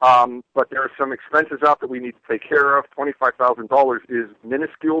 But there are some expenses out that we need to take care of. $25,000 is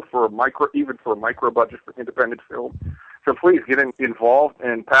minuscule even for a micro budget for independent film. So please get involved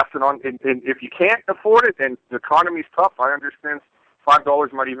and pass it on. And if you can't afford it and the economy's tough, I understand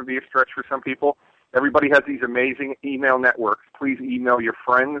 $5 might even be a stretch for some people. Everybody has these amazing email networks. Please email your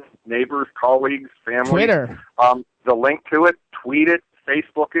friends, neighbors, colleagues, family. Twitter. The link to it, tweet it,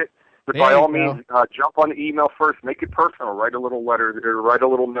 Facebook it. But by all means, jump on the email first. Make it personal. Write a little letter or write a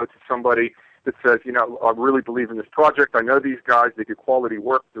little note to somebody that says, I really believe in this project. I know these guys. They do quality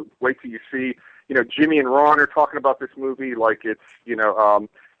work. Wait till you see, Jimmy and Ron are talking about this movie like it's,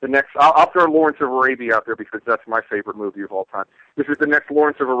 the next. I'll throw Lawrence of Arabia out there because that's my favorite movie of all time. This is the next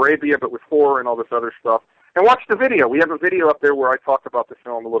Lawrence of Arabia, but with horror and all this other stuff. And watch the video. We have a video up there where I talk about the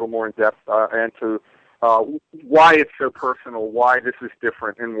film a little more in depth and to why it's so personal, why this is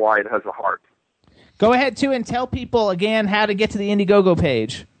different, and why it has a heart. Go ahead, too, and tell people again how to get to the Indiegogo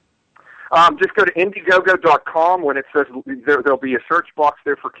page. Just go to Indiegogo.com. When it says there'll be a search box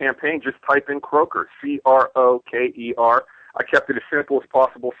there for campaign, just type in Croker, Croker. I kept it as simple as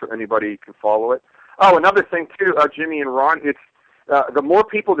possible so anybody can follow it. Oh, another thing, too, Jimmy and Ron, it's the more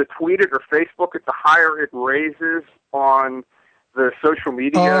people that tweet it or Facebook it, the higher it raises on the social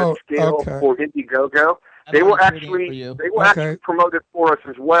media scale for Indiegogo. They will actually promote it for us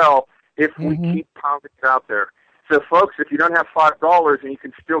as well if we keep pounding it out there. So, folks, if you don't have $5 and you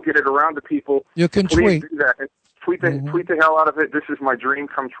can still get it around to people, you can please do that. And tweet the hell out of it. This is my dream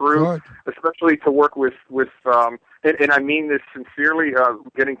come true, especially to work with and I mean this sincerely,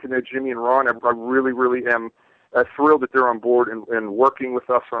 getting to know Jimmy and Ron. I really, really am thrilled that they're on board and working with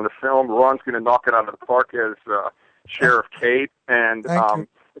us on the film. Ron's going to knock it out of the park as Sheriff Cade, and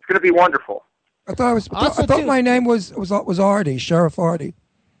it's going to be wonderful. I thought my name was Artie, Sheriff Artie.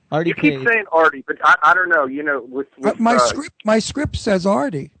 You keep saying Artie, but I don't know. You know, with my script says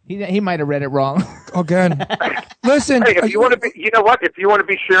Artie. He might have read it wrong. Again, listen. Hey, if you want to be, you know what? If you want to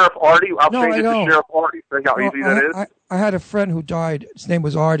be Sheriff Artie, I'll change it to Sheriff Artie. See how easy that is. I had a friend who died. His name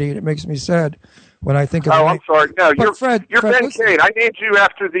was Artie, and it makes me sad when I think of. Oh, I'm sorry. No, you're Fred, Ben Cade. I named you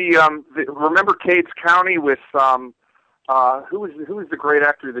after the remember Cades County with who was the great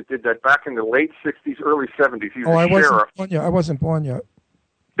actor that did that back in the late '60s, early '70s? He was a sheriff. I wasn't born yet.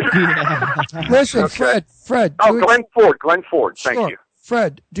 Listen, okay. Fred. Glenn Ford. Thank you.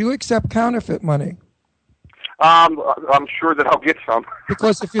 Fred, do you accept counterfeit money? I'm sure that I'll get some.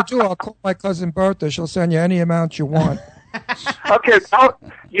 Because if you do, I'll call my cousin Bertha. She'll send you any amount you want. Okay.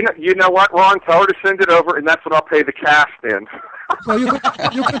 You know what, Ron? Tell her to send it over, and that's what I'll pay the cast in. Well,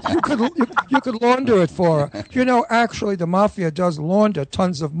 you could launder it for her. You know, actually, the mafia does launder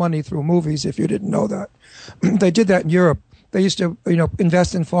tons of money through movies. If you didn't know that, they did that in Europe. They used to,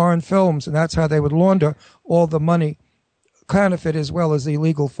 invest in foreign films, and that's how they would launder all the money, counterfeit as well as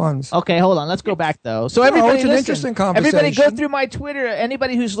illegal funds. Okay, hold on. Let's go back, though. So everybody, it's an interesting conversation. Everybody go through my Twitter.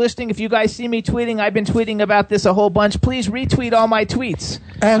 Anybody who's listening, if you guys see me tweeting, I've been tweeting about this a whole bunch. Please retweet all my tweets.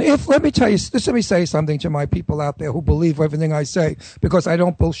 And let me say something to my people out there who believe everything I say, because I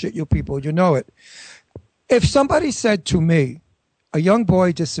don't bullshit you people. You know it. If somebody said to me, a young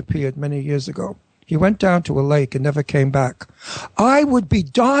boy disappeared many years ago, he went down to a lake and never came back, I would be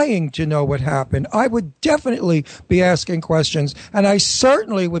dying to know what happened. I would definitely be asking questions, and I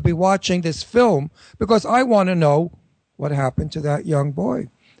certainly would be watching this film because I want to know what happened to that young boy.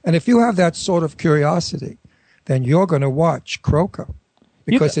 And if you have that sort of curiosity, then you're going to watch Croker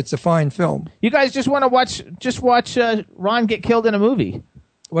because it's a fine film. You guys just want to watch Ron get killed in a movie.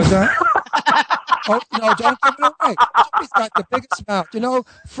 What's that? Oh, no, don't give it away. Jimmy's got the biggest mouth.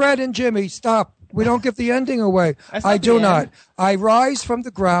 Fred and Jimmy, stop. We don't give the ending away. I do not. I rise from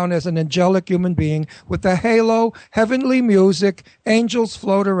the ground as an angelic human being with the halo, heavenly music, angels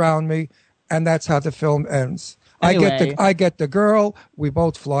float around me, and that's how the film ends. Anyway. I get the girl. We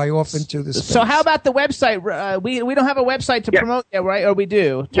both fly off into the space. So how about the website? We don't have a website to promote yet, right? Or we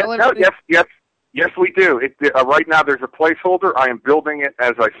do? Yes, we do. Right now, there's a placeholder. I am building it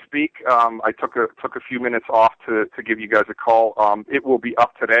as I speak. I took a few minutes off to give you guys a call. It will be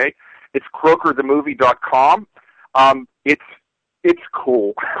up today. It's crokerthemovie.com. It's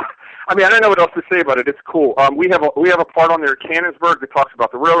cool. I mean, I don't know what else to say about it. It's cool. We have a part on there at Cannonsburg that talks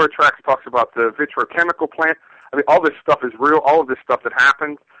about the railroad tracks, talks about the vitrochemical plant. I mean, all this stuff is real. All of this stuff that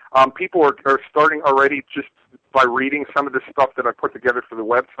happened. People are starting already just by reading some of the stuff that I put together for the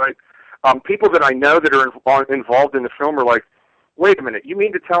website. People that I know that are involved in the film are like, wait a minute, you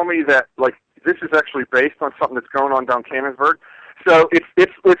mean to tell me that like this is actually based on something that's going on down Cannonsburg? So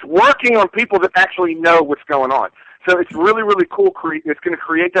it's working on people that actually know what's going on. So it's really, really cool. It's going to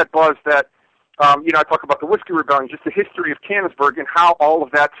create that buzz that, I talk about the Whiskey Rebellion, just the history of Cannonsburg and how all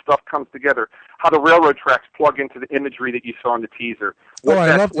of that stuff comes together, how the railroad tracks plug into the imagery that you saw in the teaser, what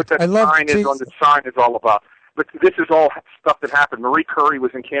that sign is on the sign is all about. But this is all stuff that happened. Marie Curie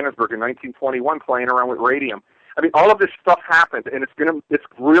was in Cannonsburg in 1921 playing around with radium. I mean, all of this stuff happened, and it's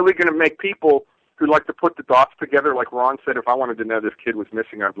really going to make people who like to put the dots together, like Ron said, if I wanted to know this kid was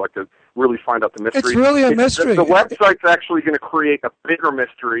missing, I'd like to really find out the mystery. It's really a mystery. The website's actually going to create a bigger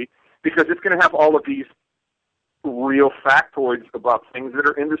mystery because it's going to have all of these real factoids about things that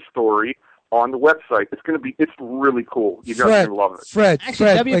are in the story on the website. It's really cool. You guys are going to love it. Fred,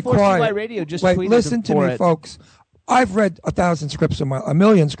 W4CY Radio just tweeted listen to me, folks. I've read 1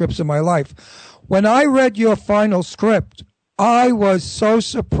 million scripts in my life. When I read your final script, I was so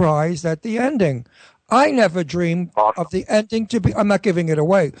surprised at the ending. I never dreamed of the ending to be. I'm not giving it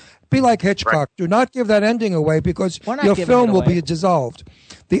away. Be like Hitchcock. Right. Do not give that ending away because your film will be dissolved.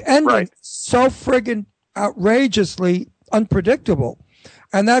 The ending is so friggin' outrageously unpredictable.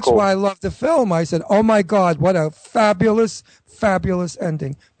 And that's why I love the film. I said, oh, my God, what a fabulous, fabulous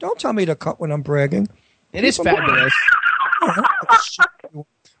ending. Don't tell me to cut when I'm bragging. It is fabulous.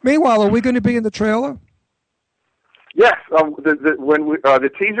 Meanwhile, are we going to be in the trailer? Yes.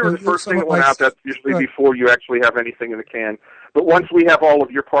 The teaser is the first thing that went out. That's usually before you actually have anything in the can. But once we have all of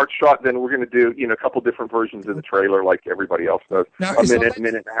your parts shot, then we're going to do a couple different versions of the trailer like everybody else does. Now, a minute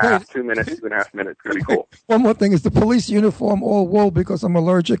and a half, 2 minutes, 2.5 minutes. It's going to be cool. One more thing, is the police uniform all wool because I'm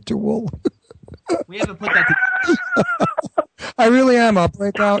allergic to wool? We haven't put that together. I really am. I'll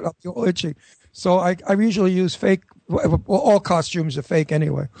break out. I'll be all itchy. So I usually use fake. Well, all costumes are fake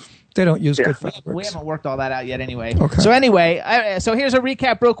anyway. They don't use good fabrics. We haven't worked all that out yet anyway. Okay. So anyway, so here's a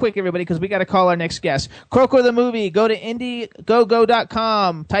recap real quick, everybody, because we got to call our next guest. Croker the Movie. Go to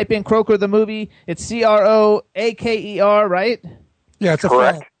indiegogo.com. Type in Croker the Movie. It's Croaker, right? Yeah, it's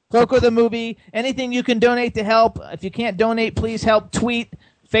correct. Croker the Movie. Anything you can donate to help. If you can't donate, please help tweet,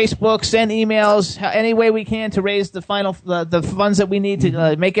 Facebook, send emails, any way we can to raise the funds that we need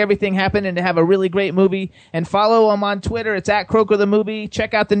to make everything happen and to have a really great movie. And follow them on Twitter. It's at Croker the Movie.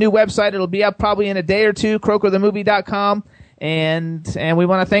 Check out the new website. It'll be up probably in a day or two, crokerthemovie.com. And we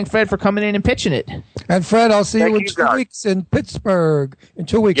want to thank Fred for coming in and pitching it. And Fred, I'll see you in 2 weeks in Pittsburgh. In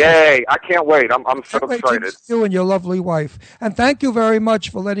 2 weeks. Yay! I can't wait. I'm so excited. You and your lovely wife. And thank you very much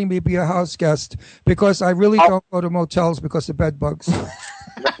for letting me be a house guest because I really don't go to motels because of bed bugs.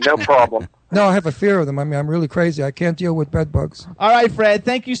 No problem. No, I have a fear of them. I mean, I'm really crazy. I can't deal with bed bugs. All right, Fred.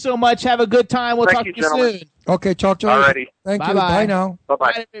 Thank you so much. Have a good time. We'll talk to you soon. Okay, talk to you later. Thank you. Bye now.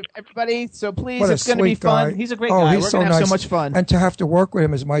 Bye-bye. Everybody. So please, it's going to be fun. He's a great guy. He's We're going to have nice. so much fun. And to have to work with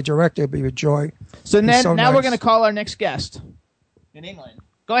him as my director would be a joy. So now we're going to call our next guest in England.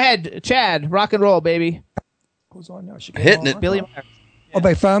 Go ahead, Chad. Rock and roll, baby. Who's on now? Hitting it. Billie Myers. Yeah. Oh,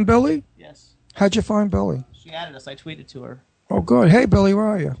 they found Billie? Yes. How'd you find Billie? She added us. I tweeted to her. Oh, good. Hey, Billie, where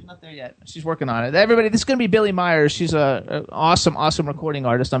are you? She's not there yet. She's working on it. Everybody, this is going to be Billie Myers. She's an awesome, awesome recording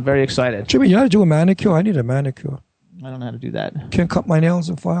artist. I'm very excited. Jimmy, you know how to do a manicure? I need a manicure. I don't know how to do that. Can't cut my nails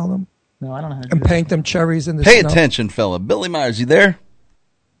and file them? No, I don't know how to do and paint them cherries in the Pay snow. attention, fella. Billie Myers, you there?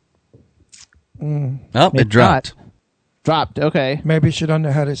 Mm. Oh, it dropped. Dropped, okay. Maybe she doesn't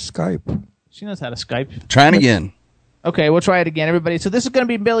know how to Skype. She knows how to Skype. Trying again. Okay, we'll try it again, everybody. So this is going to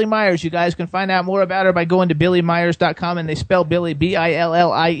be Billie Myers. You guys can find out more about her by going to BillieMyers.com, and they spell Billie,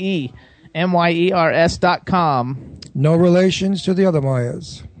 Billie, Myers.com. No relations to the other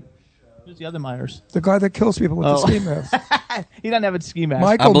Myers. Who's the other Myers? The guy that kills people with the ski mask. He doesn't have a ski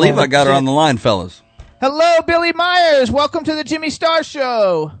mask. I believe I got her on the line, fellas. Hello, Billie Myers. Welcome to the Jimmy Star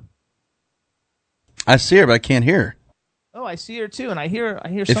Show. I see her, but I can't hear her. Oh, I see her too, and I hear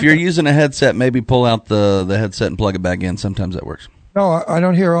something. If you're using a headset, maybe pull out the headset and plug it back in. Sometimes that works. No, I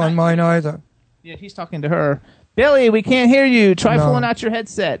don't hear her on mine either. Yeah, he's talking to her. Billie, we can't hear you. Try pulling out your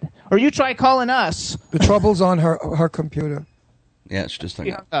headset. Or you try calling us. The trouble's on her computer. Yeah, it's just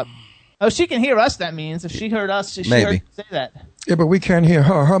hung up. Oh, she can hear us, that means. If she heard us, she heard us say that. Yeah, but we can't hear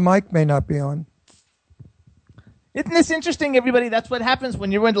her. Her mic may not be on. Isn't this interesting, everybody? That's what happens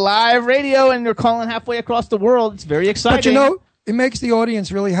when you're in live radio and you're calling halfway across the world. It's very exciting. But you know, it makes the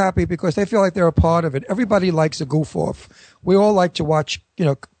audience really happy because they feel like they're a part of it. Everybody likes a goof off. We all like to watch,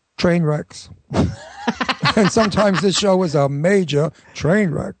 train wrecks. And sometimes this show is a major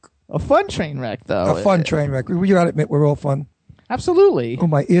train wreck. A fun train wreck, though. A fun train wreck. You gotta admit, we're all fun. Absolutely. Oh,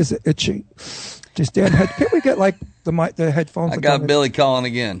 my ears are itchy. Just damn head. Can't we get the headphones? I got Billie calling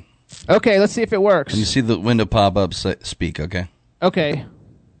again. Okay, let's see if it works. When you see the window pop up, speak, okay? Okay.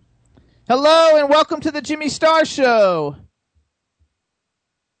 Hello, and welcome to the Jimmy Star Show.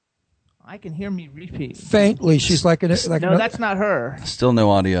 I can hear me repeat. Faintly. She's like... No, that's not her. Still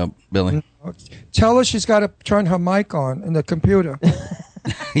no audio, Billie. Tell her she's got to turn her mic on in the computer.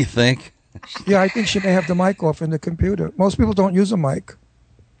 You think? Yeah, I think she may have the mic off in the computer. Most people don't use a mic.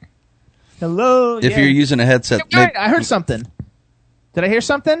 Hello. If you're using a headset... Wait, I heard something. Did I hear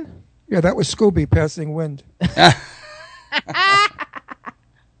something? Yeah, that was Scooby passing wind.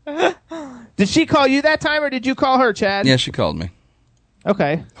 Did she call you that time, or did you call her, Chad? Yeah, she called me.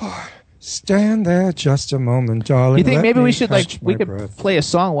 Okay. Stand there just a moment, darling. You think maybe we should breath. play a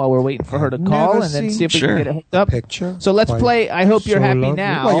song while we're waiting for her to call, and then see if we can get it hooked up? Picture. So let's play I Hope You're Happy lovely.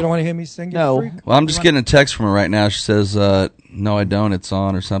 Now. Well, you don't want to hear me sing? No. Freak? Well, I'm just getting a text from her right now. She says, no, I don't. It's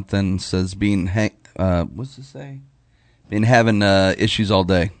on or something. It says what's it say? Been having issues all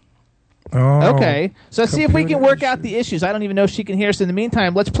day. Oh, okay. So let's see if we can work out the issues. I don't even know if she can hear us. In the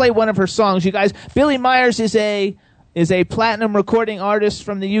meantime, let's play one of her songs. You guys, Billie Myers is a platinum recording artist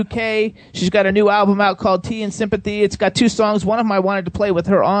from the UK. She's got a new album out called Tea and Sympathy. It's got 2 songs. One of them I wanted to play with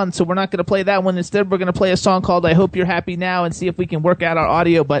her on, so we're not going to play that one. Instead, we're going to play a song called I Hope You're Happy Now and see if we can work out our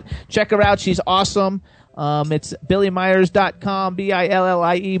audio. But check her out. She's awesome. It's BillieMyers.com,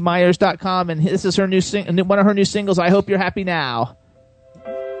 BILLIE Myers.com, and this is her new one of her new singles, I Hope You're Happy Now.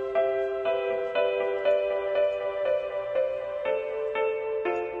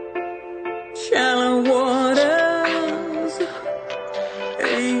 Shallow waters,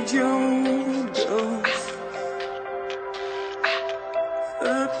 age-old ghosts,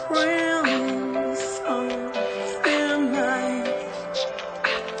 footprints of their life.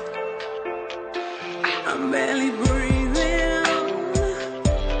 I'm barely breathing,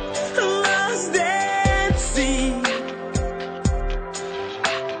 lost at sea.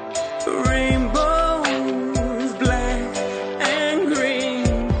 Rainbows, black and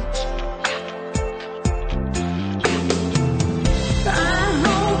green.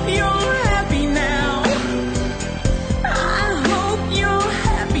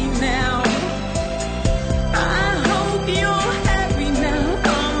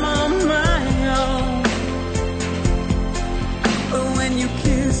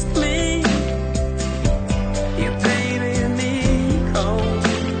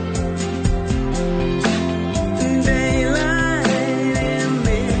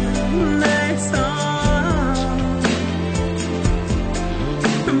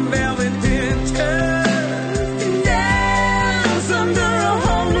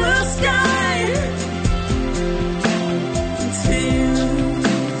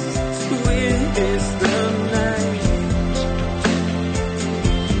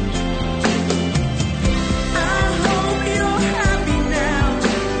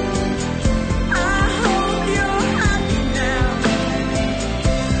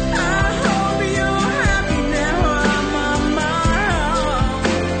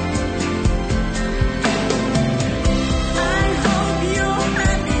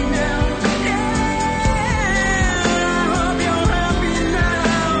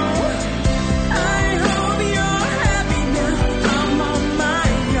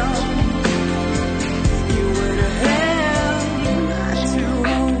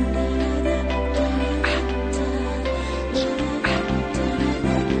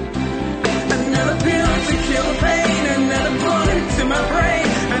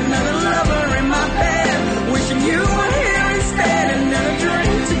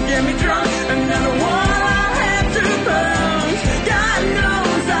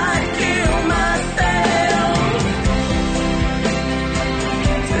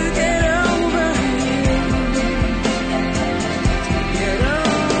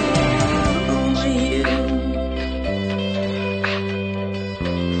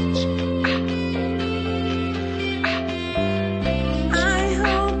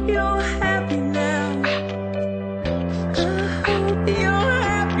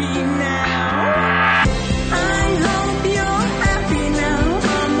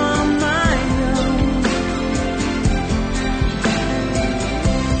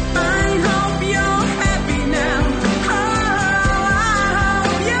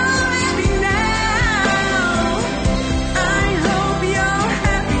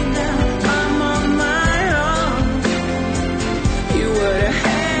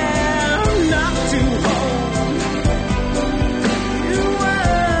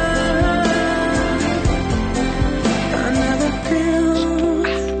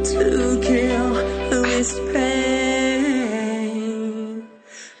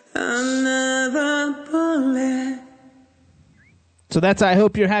 So that's I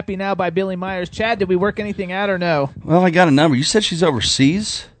Hope You're Happy Now by Billie Myers. Chad, did we work anything out or no? Well, I got a number. You said she's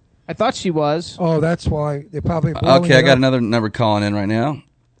overseas? I thought she was. Oh, that's why. They're probably Okay, I got another number calling in right now.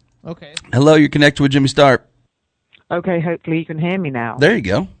 Okay. Hello, you're connected with Jimmy Starp. Okay, hopefully you can hear me now. There you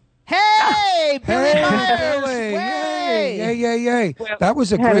go. Hey, Billie Myers! Yay. Well, that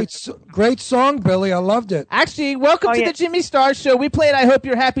was a great song, Billie. I loved it. Actually, welcome to the Jimmy Star Show. We played I Hope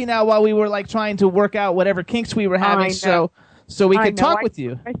You're Happy Now while we were trying to work out whatever kinks we were having, so we could talk with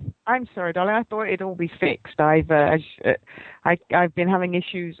you. I'm sorry, darling. I thought it'd all be fixed. I've been having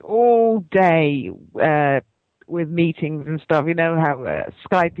issues all day with meetings and stuff. You know how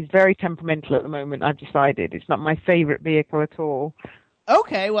Skype is very temperamental at the moment. I've decided it's not my favorite vehicle at all.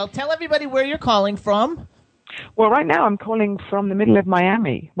 Okay, well, tell everybody where you're calling from. Well, right now I'm calling from the middle of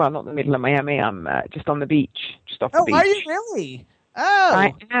Miami. Well, not the middle of Miami. I'm just on the beach, just off the beach. Oh, are you really? Oh.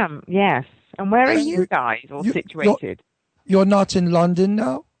 I am, yes. And where are you guys all situated? You're not in London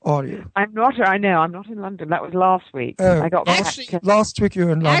now? are you? I'm not. I know. I'm not in London. That was last week. I got last week you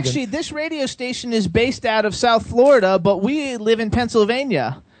were in London. Actually, this radio station is based out of South Florida, but we live in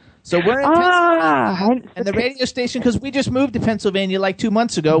Pennsylvania. So we're in Pennsylvania, and the radio station, because we just moved to Pennsylvania like 2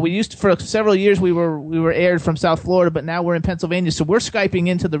 months ago. We used to, for several years, we were aired from South Florida, but now we're in Pennsylvania. So we're Skyping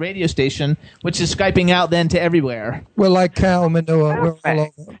into the radio station, which is Skyping out then to everywhere. We're like cow manure. We're all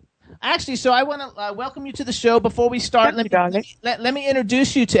over. Actually, so I want to welcome you to the show. Before we start, let me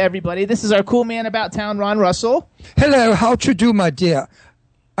introduce you to everybody. This is our cool man about town, Ron Russell. Hello, how you do, my dear?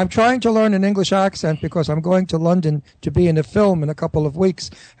 I'm trying to learn an English accent because I'm going to London to be in a film in a couple of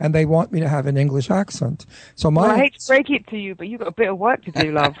weeks, and they want me to have an English accent. So I hate to break it to you, but you've got a bit of work to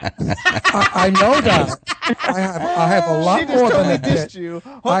do, love. I know that. I have a lot more than a bit.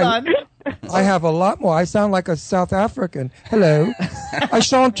 Hold on. I have a lot more. I sound like a South African. Hello. I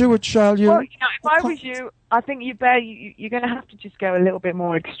shan't do it, shall you? Well, if I was you, I think you're going to have to just go a little bit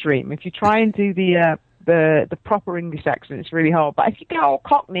more extreme. If you try and do the proper English accent, it's really hard. But if you go all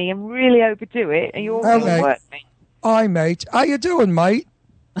Cockney and really overdo it, and you're going to work me. Hi, mate. How you doing, mate?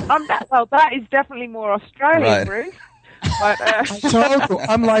 That is definitely more Australian, Right. Bruce. But, I told you,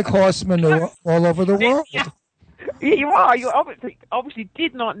 I'm like horse manure all over the world. You are. You obviously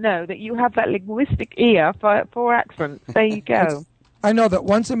did not know that you have that linguistic ear for accents. There you go. I know that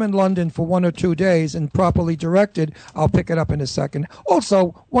once I'm in London for 1 or 2 days and properly directed, I'll pick it up in a second.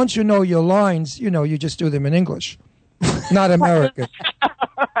 Also, once you know your lines, you just do them in English, not American.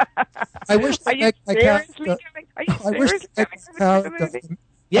 I wish they make my character. I wish they make my character.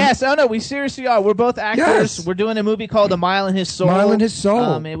 Yes, no, we seriously are. We're both actors. Yes. We're doing a movie called A Mile in His Soul. Mile in His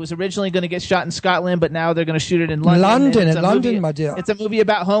Soul. It was originally going to get shot in Scotland, but now they're going to shoot it in London. In London, my dear. It's a movie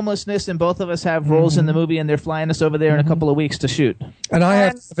about homelessness, and both of us have roles in the movie, and they're flying us over there in a couple of weeks to shoot. And I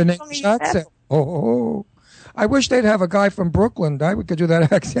have an English accent. Oh. I wish they'd have a guy from Brooklyn. I could do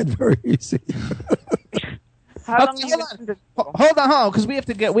that accent very easy. How long Hold on, because we have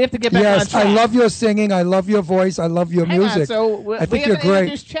to get back on Yes, track. I love your singing. I love your voice. I love your music. So I think we you're haven't great.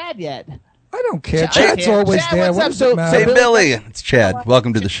 introduced Chad yet. I don't care. Chad, Chad's always Chad, there. what's What up? does it matter? Hey, Billy. It's Chad.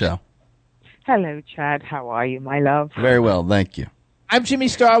 Welcome to the show. Hello, Chad. How are you, my love? Very well, thank you. I'm Jimmy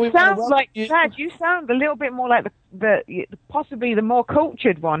Starr. Chad, you sound a little bit more like the possibly the more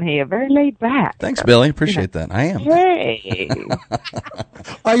cultured one here. Very laid back. Thanks, Billy. Appreciate that. I am. Hey.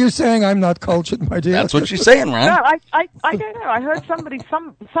 Are you saying I'm not cultured, my dear? That's what you're saying, Ron. No, I don't know. I heard somebody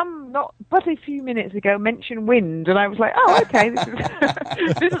some not but a few minutes ago mention wind, and I was like, oh, okay, this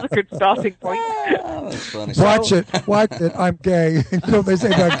is a good starting point. Oh, that's funny. Watch it. I'm gay. They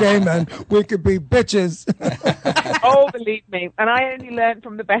say about gay men, we could be bitches. Oh, believe me. And I only learned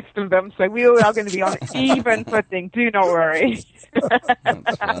from the best of them, so we all are going to be on even footing. Do not worry. All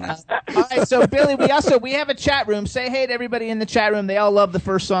right, so Billy, we have a chat room. Say hey to everybody in the chat room. They all love the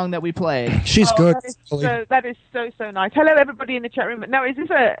first song that we played. She's good. That is so nice. Hello, everybody in the chat room. Now, is this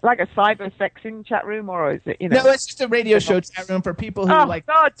a cyber sexing chat room, or is it, No, it's just a radio show chat room for people who like.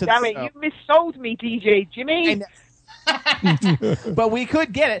 Oh, God damn it. You missold me, DJ Jimmy. But we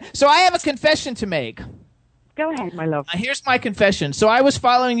could get it. So I have a confession to make. Go ahead, my love. Here's my confession. So I was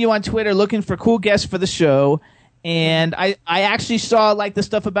following you on Twitter looking for cool guests for the show, and I actually saw like the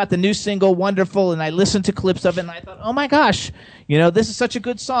stuff about the new single Wonderful, and I listened to clips of it, and I thought, oh my gosh, this is such a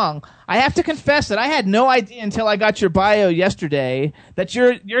good song. I have to confess that I had no idea until I got your bio yesterday that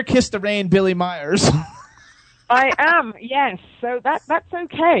you're Kiss the Rain Billie Myers. I am, yes. So that's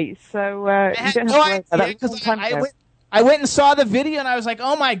okay. So you don't have to worry about that. I went and saw the video, and I was like,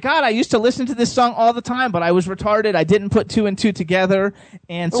 oh, my God, I used to listen to this song all the time, but I was retarded. I didn't put 2 and 2 together.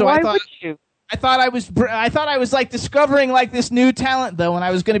 And so why would you? I thought I was like discovering like this new talent, though, and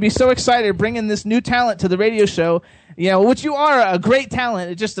I was going to be so excited bringing this new talent to the radio show, which you are a great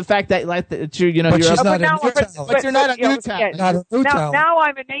talent. It's just the fact that but you're not a new talent. But you're not a new talent. Not a new talent. Now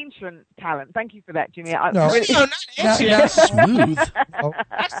I'm an ancient talent. Thank you for that, Jimmy. No, not ancient. Smooth.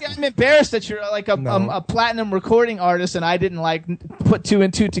 Actually, I'm embarrassed that you're like a platinum recording artist, and I didn't like put 2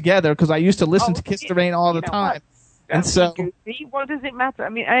 and 2 together because I used to listen to Kiss the Rain all the time. And so, what does it matter? I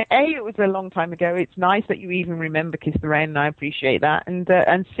mean, it was a long time ago. It's nice that you even remember Kiss the Rain, and I appreciate that.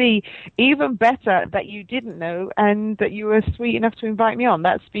 And C, even better that you didn't know and that you were sweet enough to invite me on.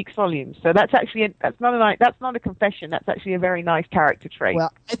 That speaks volumes. So that's actually that's not a confession. That's actually a very nice character trait.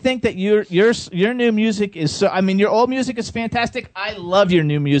 Well, I think that your new music is so. I mean, your old music is fantastic. I love your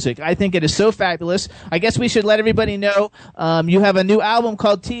new music. I think it is so fabulous. I guess we should let everybody know you have a new album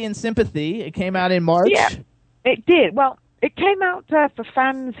called Tea and Sympathy. It came out in March. Yeah. It did. Well, it came out for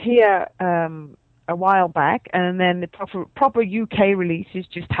fans here a while back, and then the proper UK release is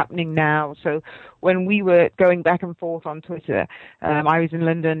just happening now. So when we were going back and forth on Twitter, I was in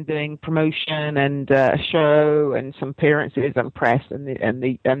London doing promotion and a show and some appearances and press and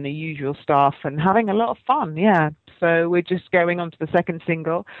the usual stuff, and having a lot of fun. Yeah. So we're just going on to the second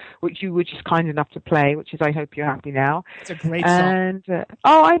single, which you were just kind enough to play, which is I Hope You're Happy Now. It's a great song. And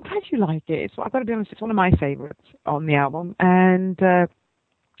I'm glad you like it. I've got to be honest, it's one of my favorites on the album. And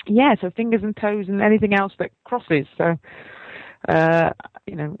yeah, so fingers and toes and anything else that crosses. So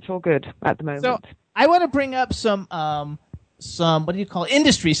it's all good at the moment. So I want to bring up some what do you call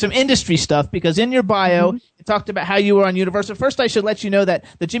it? Some industry stuff, because in your bio you talked about how you were on Universal. First, I should let you know that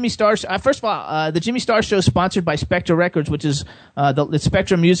the Jimmy Star the Jimmy Star Show is sponsored by Spectra Records, which is the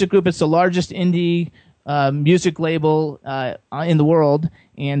Spectra Music Group. It's the largest indie music label in the world,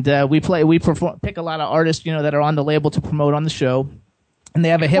 and we pick a lot of artists that are on the label to promote on the show. And they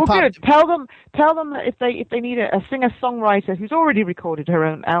have a hip hop. Well, good. Tell them that if they need a singer-songwriter who's already recorded her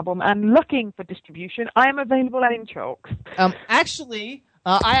own album and looking for distribution, I am available at Inchokes. Actually,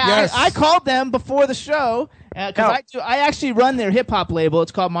 I called them before the show because I actually run their hip hop label.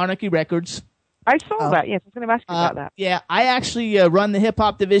 It's called Monarchy Records. I saw that. Yes, I was going to ask you about that. Yeah, I actually run the hip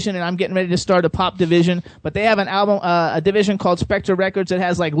hop division, and I'm getting ready to start a pop division. But they have an album, a division called Spectra Records that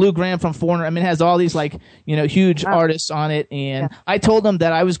has like Lou Gramm from Foreigner. I mean, it has all these like huge artists on it. And I told them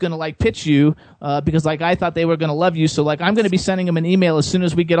that I was going to like pitch you because like I thought they were going to love you. So like I'm going to be sending them an email as soon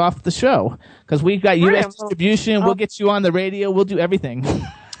as we get off the show, because we've got U.S. distribution. We'll get you on the radio. We'll do everything.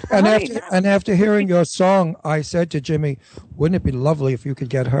 And after hearing your song, I said to Jimmy, "Wouldn't it be lovely if you could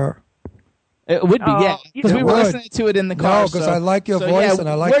get her?" It would be, yeah, because we were listening to it in the car. No, because I like your voice and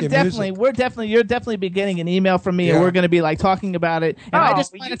I like your music. You're definitely be getting an email from me, and we're going to be like talking about it. And I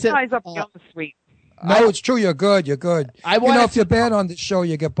just wanted to. Guys up beyond the sweet. No, it's true. You're good. You're good. If you're bad on the show,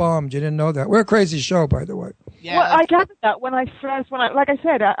 you get bombed. You didn't know that. We're a crazy show, by the way. Yeah. Well, I gathered that when I like I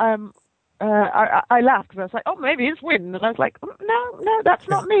said, I laughed because I was like, oh, maybe it's Wynn. And I was like, no, that's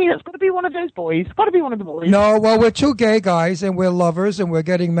not me. That's got to be one of those boys. Got to be one of the boys. No, well, we're two gay guys, and we're lovers, and we're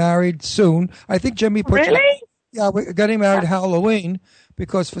getting married soon. I think Jimmy put Really? Yeah, we're getting married Halloween,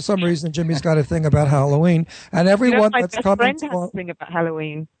 because for some reason Jimmy's got a thing about Halloween. And everyone my that's best coming friend has a thing about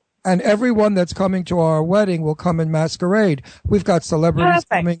Halloween. And everyone that's coming to our wedding will come in masquerade. We've got celebrities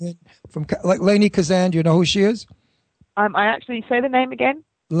coming in from, like Lainey Kazan. Do you know who she is? I actually say the name again.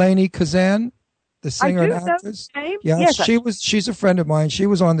 Lainey Kazan, the singer and actress. Yes, she's a friend of mine. She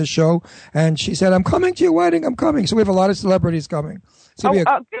was on the show, and she said, "I'm coming to your wedding. I'm coming." So we have a lot of celebrities coming. So good.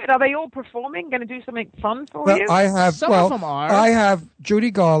 Are they all performing? Going to do something fun for you? Some of them are. I have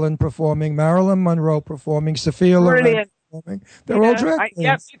Judy Garland performing, Marilyn Monroe performing, Sophia Loren performing. They're all drag queens.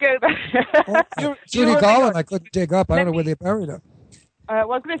 Yep, you go there. Judy Garland, I couldn't dig up. I don't know where they buried her. Well, I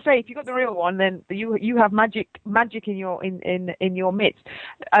was going to say, if you got the real one, then you have magic in your midst.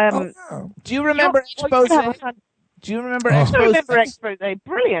 Do you remember Expose? Do you remember Expose? I remember Expose.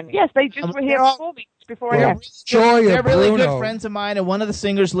 Brilliant. Yes, they just were here before me. Before I left. They're really good friends of mine, and one of the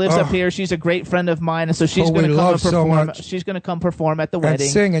singers lives up here. She's a great friend of mine, and so she's going to come perform. She's going to come perform at the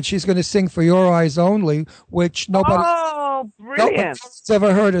wedding and she's going to sing "For Your Eyes Only," which nobody's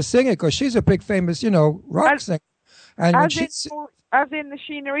ever heard her sing it, because she's a big famous, rock singer. And as in the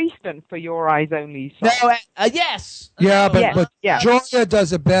Sheena Easton "For Your Eyes Only" song. No, yes. Yeah, but Joya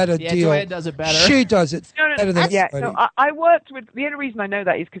does a better deal. Joya does it better. She does it better than anybody. No, I worked with. The only reason I know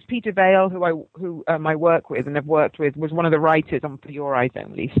that is because Peter Vale, who I work with and have worked with, was one of the writers on "For Your Eyes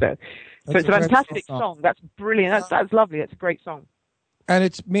Only." So it's a fantastic song. That's brilliant. That's lovely. That's a great song. And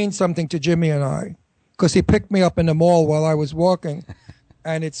it means something to Jimmy and I, because he picked me up in the mall while I was walking.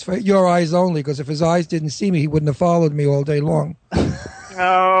 And it's for your eyes only, because if his eyes didn't see me, he wouldn't have followed me all day long.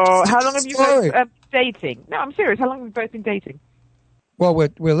 Oh, how long have you both dating? No, I'm serious. How long have you both been dating? Well,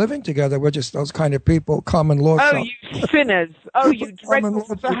 we're living together. We're just those kind of people, common law. Oh, you sinners. Oh, you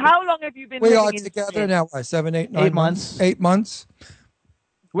dreadful. So how long have you been living together? We are together now, 7, 8, 9 months. 8 months.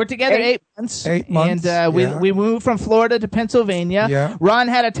 We're together 8 months. 8 months. And we moved from Florida to Pennsylvania. Yeah. Ron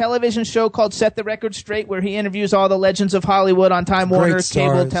had a television show called Set the Record Straight, where he interviews all the legends of Hollywood on Time Warner's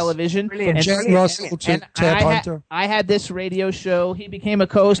cable television. From Jane Russell to Ted Hunter. I had this radio show. He became a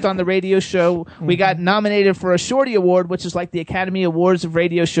co-host on the radio show. Mm-hmm. We got nominated for a Shorty Award, which is like the Academy Awards of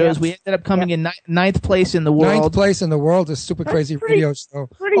radio shows. Yes. We ended up coming in ninth place in the world. 9th place in the world. A super crazy radio show.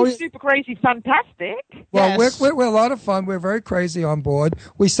 Super crazy, fantastic. Well, we're a lot of fun. We're very crazy on board.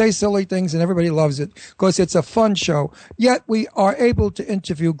 We say silly things, and everybody loves it because it's a fun show. Yet we are able to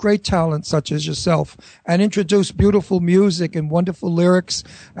interview great talent such as yourself and introduce beautiful music and wonderful lyrics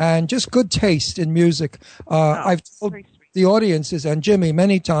and just good taste in music. I've the audiences and Jimmy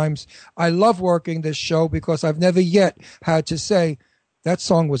many times. I love working this show because I've never yet had to say, that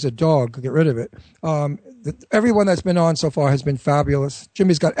song was a dog. Get rid of it. Everyone that's been on so far has been fabulous.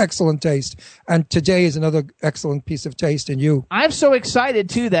 Jimmy's got excellent taste, and today is another excellent piece of taste in you. I'm so excited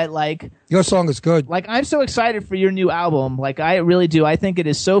too that your song is good. I'm so excited for your new album. I really do. I think it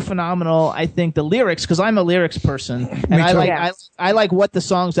is so phenomenal. I think the lyrics, because I'm a lyrics person, and I like what the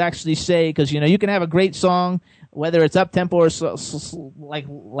songs actually say. Because you can have a great song, whether it's up tempo or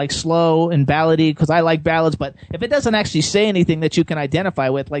like slow and ballady, because I like ballads. But if it doesn't actually say anything that you can identify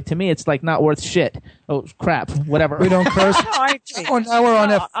with, to me, it's not worth shit. Oh crap! Whatever. We don't curse. Now we're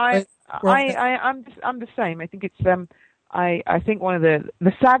on I'm the same. I think it's I think one of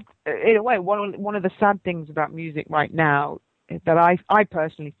the sad, in a way, one of the sad things about music right now that I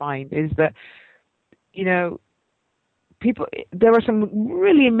personally find is that people, there are some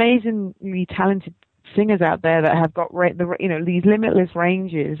really amazingly talented singers out there that have got these limitless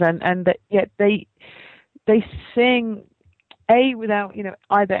ranges, and that yet they sing without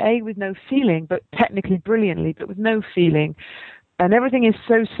either with no feeling, but technically brilliantly, but with no feeling. And everything is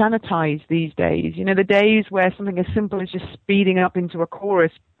so sanitized these days. The days where something as simple as just speeding up into a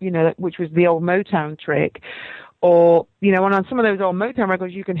chorus, which was the old Motown trick. Or, and on some of those old Motown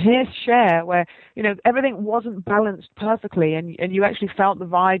records, you can hear Cher where, everything wasn't balanced perfectly, and you actually felt the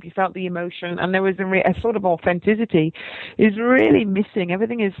vibe, you felt the emotion, and there was a sort of authenticity is really missing.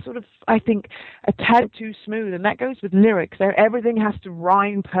 Everything is sort of, I think, a tad too smooth, and that goes with lyrics. Everything has to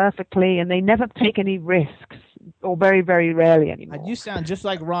rhyme perfectly, and they never take any risks, or very, very rarely anymore. You sound just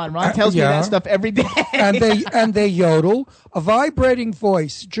like Ron. Ron tells me that stuff every day. and they yodel. A vibrating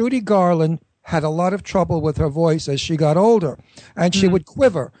voice. Judy Garland had a lot of trouble with her voice as she got older, and she would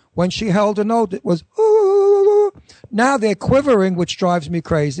quiver when she held a note. It was ooh. Now they're quivering, which drives me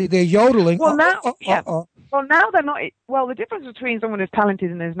crazy. They're yodeling. Well, now, Well, now they're not. Well, the difference between someone as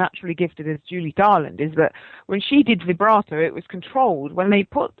talented and as naturally gifted as Julie Garland is that when she did vibrato, it was controlled. When they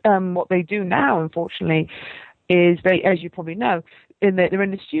put what they do now, unfortunately, is they, as you probably know, they're in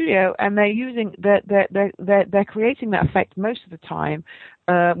the studio and they're using they're creating that effect most of the time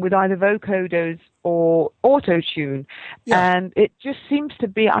with either vocoders or auto-tune. And it just seems to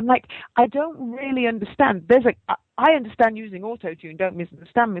be, I'm like, I don't really understand. I understand using auto-tune, don't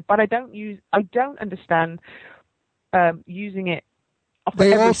misunderstand me, but I don't understand using it.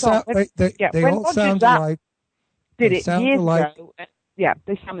 They all sound alike. Did it years ago? Yeah,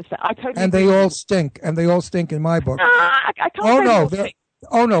 they sound the same. I totally and agree. They all stink, and they all stink in my book. I can't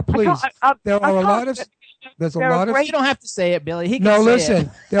Oh no, please. There are a lot of. There's a lot of. You don't have to say it, Billy. He can listen. It.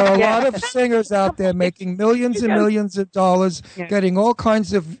 There are a lot of singers out there making millions and millions of dollars, getting all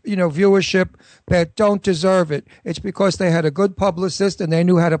kinds of viewership that don't deserve it. It's because they had a good publicist and they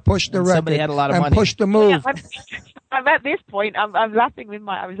knew how to push the record. Somebody had a lot of and money. Push the move. I'm at this point. I was laughing with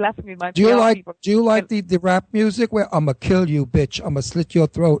my. Do you like the rap music where I'ma kill you, bitch? I'ma slit your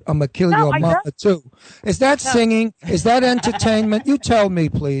throat. I'ma kill your mama too. Is that singing? Is that entertainment? You tell me,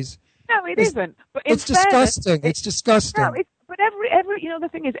 please. No, it isn't. But it's disgusting. It's disgusting. No, but every the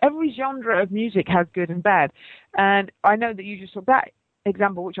thing is, every genre of music has good and bad. And I know that you just took that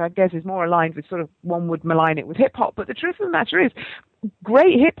example, which I guess is more aligned with sort of one would malign it with hip hop. But the truth of the matter is,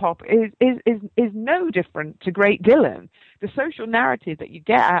 great hip hop is no different to great Dylan. The social narrative that you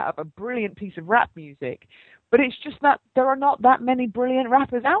get out of a brilliant piece of rap music, but it's just that there are not that many brilliant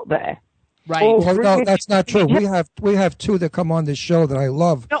rappers out there. Right. Well, no, that's not true. We have two that come on this show that I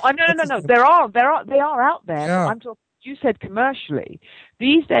love. No. They are out there. Yeah. I'm talking. You said commercially.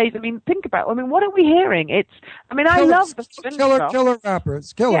 These days, I mean, think about. I mean, what are we hearing? I love the killer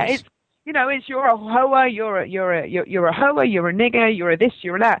rappers. Killers. Yeah, it's you're a hoa, you're a hoa, you're a nigger, you're a this,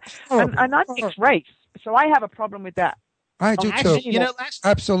 you're a that, and I think race. So I have a problem with that. I do too.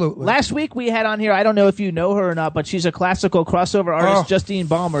 Absolutely. Last week we had on here, I don't know if you know her or not, but she's a classical crossover artist, Justine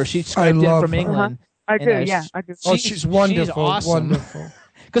Balmer. She Skyped in from England. I do, I do. She's wonderful. She's awesome. Wonderful.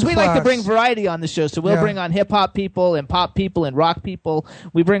 Because we like to bring variety on the show, so we'll bring on hip-hop people and pop people and rock people.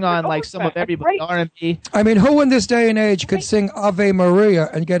 We bring on some of everybody, R&B. I mean, who in this day and age could sing Ave Maria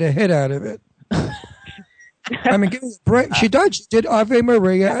and get a hit out of it? I mean, give me a break. She did Ave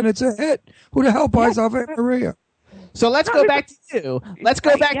Maria, and it's a hit. Who the hell buys Ave Maria? So let's go back to you.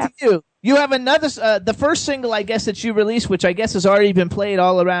 To you. You have another, the first single, I guess, that you released, which I guess has already been played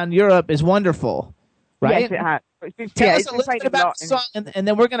all around Europe, is Wonderful, right? Yes, it has. Tell us a little bit about the song, and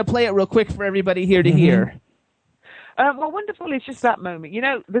then we're going to play it real quick for everybody here to hear. Well, wonderful is just that moment. You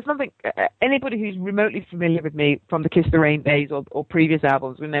know, there's nothing. Anybody who's remotely familiar with me from the Kiss the Rain days or previous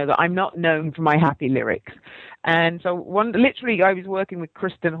albums will know that I'm not known for my happy lyrics. And so, literally, I was working with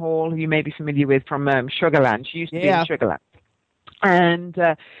Kristen Hall, who you may be familiar with from Sugarland. She used to be in Sugarland. And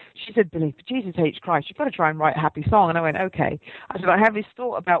she said, Billie, for Jesus H. Christ, you've got to try and write a happy song. And I went, okay. I said, I have this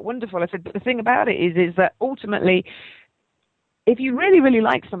thought about Wonderful. I said, but the thing about it is that ultimately, if you really, really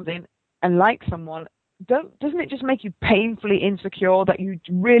like something and like someone, doesn't it just make you painfully insecure that you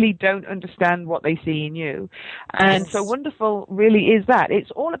really don't understand what they see in you? And so Wonderful really is that.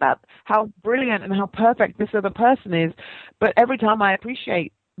 It's all about how brilliant and how perfect this other person is. But every time I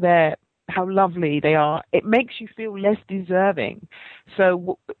appreciate how lovely they are, it makes you feel less deserving.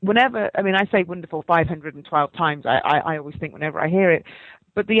 So whenever, I mean, I say Wonderful 512 times, I always think whenever I hear it,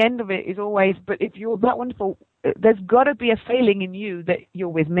 but the end of it is always, but if you're that wonderful, there's got to be a feeling in you that you're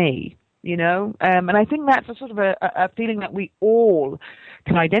with me. You know, and I think that's a sort of a feeling that we all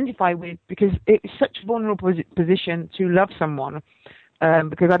can identify with, because it's such a vulnerable position to love someone.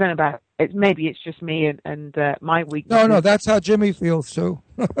 Because I don't know about it, maybe it's just me and my weakness. No, that's how Jimmy feels too.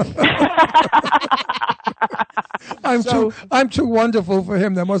 I'm too wonderful for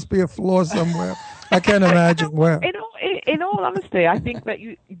him. There must be a flaw somewhere. I can't imagine where. In all honesty, I think that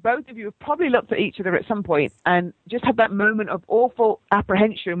both of you have probably looked at each other at some point and just had that moment of awful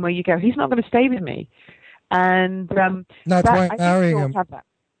apprehension where you go, he's not going to stay with me. And that's why I'm marrying him.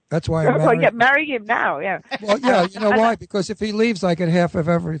 That's why I'm marrying him. Marry him now, yeah. Well, yeah, you know why? Because if he leaves, I get half of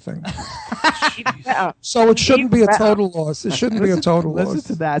everything. So it shouldn't be a total loss. It shouldn't be a total loss.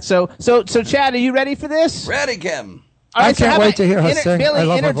 Listen to that. So, Chad, are you ready for this? Ready, Kim. All right, I can't wait to hear her sing. Billie, I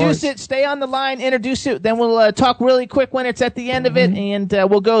love introduce her voice. it. Stay on the line. Introduce it. Then we'll talk really quick when it's at the end of it, and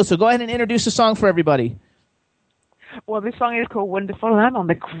we'll go. So go ahead and introduce the song for everybody. Well, this song is called Wonderful, and I'm on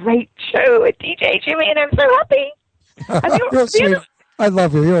the great show with DJ Jimmy, and I'm so happy. You're sweet. I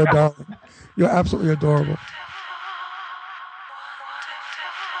love you. You're a darling. You're absolutely adorable.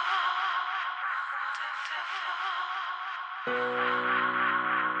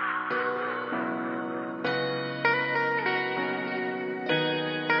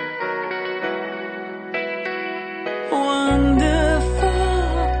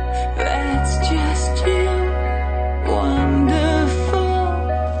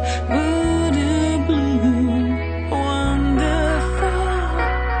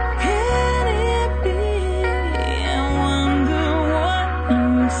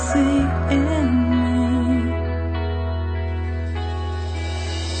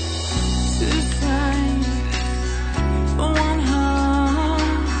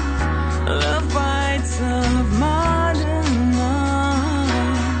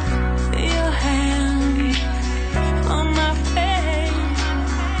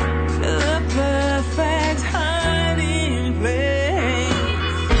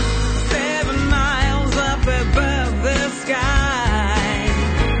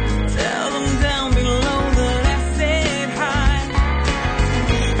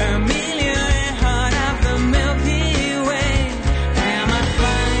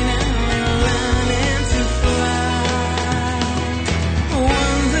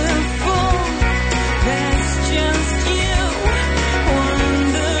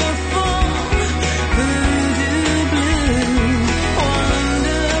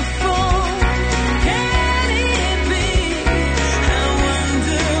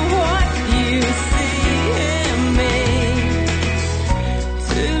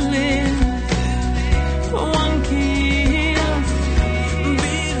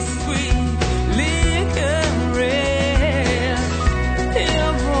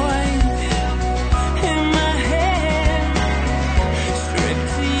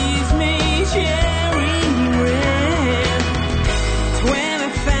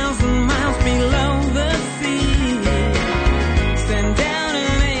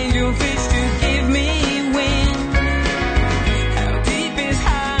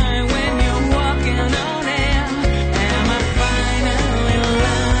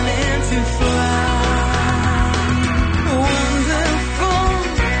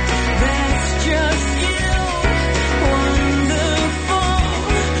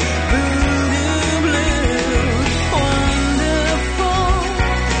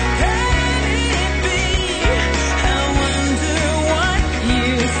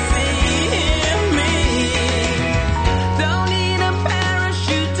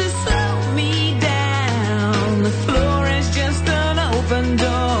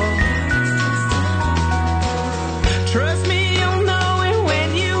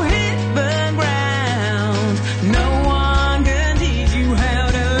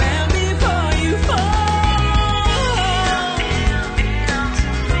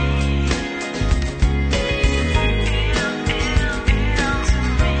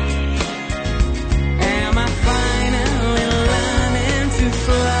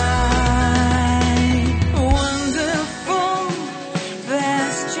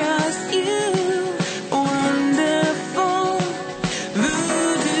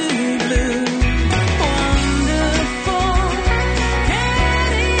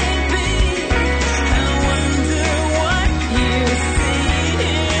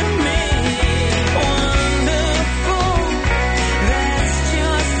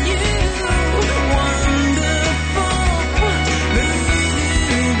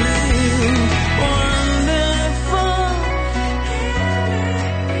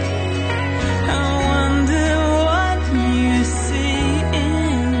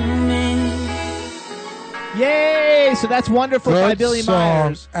 So that's Wonderful by Billie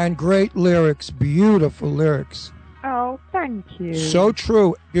Myers. And great lyrics, beautiful lyrics. Oh, thank you. So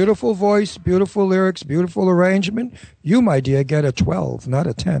true. Beautiful voice, beautiful lyrics, beautiful arrangement. You, my dear, get a 12, not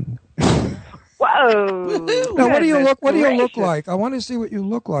a 10. Whoa! Now, what do you look like? I want to see what you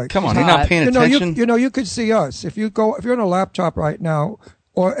look like. Come on, you're not paying attention. You could see us if you're on a laptop right now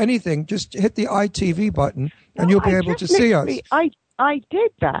or anything. Just hit the ITV button, and you'll be able to see us. I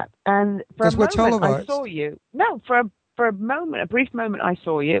did that, and for a moment televised. I saw you. No, for a brief moment I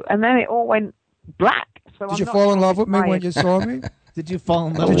saw you, and then it all went black. So Did you fall in love with me when you saw me? Did you fall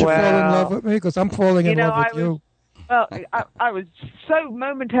in love? Did you fall in love with me? Because I'm falling in love with you. Well, I was so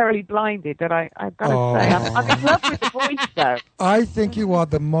momentarily blinded that I've got to say I'm in love with the voice, though. I think you are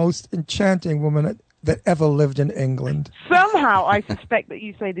the most enchanting woman that ever lived in England. Somehow I suspect that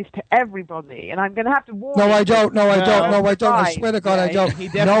you say this to everybody, and I'm going to have to warn you. No, I don't. I swear to God, I don't.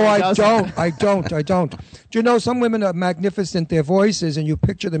 I don't. Do you know some women are magnificent, their voices, and you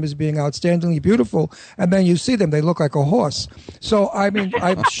picture them as being outstandingly beautiful, and then you see them, they look like a horse. So, I mean,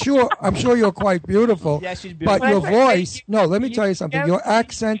 I'm sure you're quite beautiful. Yeah, she's beautiful. But your voice, let me tell you something. Your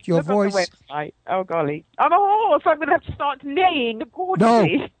accent, your voice. On the website. Oh, golly. I'm a horse. I'm going to have to start neighing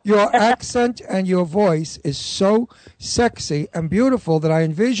accordingly. No, your accent and your voice is so sexy and beautiful that I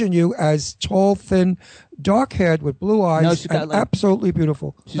envision you as tall, thin, dark-haired with blue eyes, and absolutely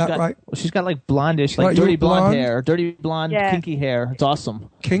beautiful. Right? She's got like blondish, like dirty blonde hair, dirty blonde, kinky hair. It's awesome.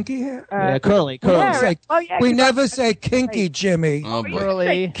 Kinky hair? Yeah, curly. We never say kinky, Jimmy. Oh, boy.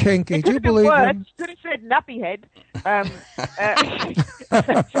 Curly. Kinky. Do you believe him? Could have said nappy head.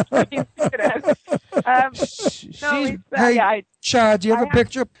 Hey, Chad, do you have a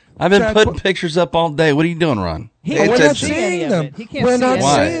picture? I've been putting pictures up all day. What are you doing, Ron? We're not seeing them. We're not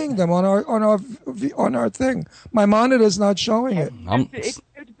seeing them on our thing. My monitor's not showing it. If you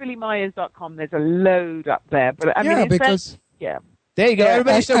go to BillieMyers.com, there's a load up there. But I mean, there you go,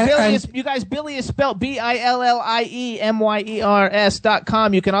 everybody. So Billie is spelled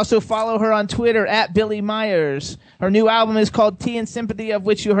BillieMyers.com. You can also follow her on Twitter at Billie Myers. Her new album is called Tea and Sympathy, of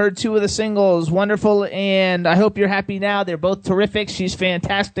which you heard two of the singles, Wonderful and I Hope You're Happy Now. They're both terrific. She's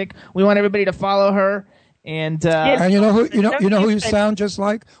fantastic. We want everybody to follow her. And you know who you sound just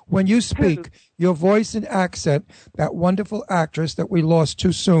like when you speak. Your voice and accent. That wonderful actress that we lost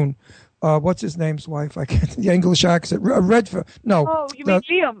too soon. What's his name's wife? I can't. The English accent. Redford. No. Oh, you mean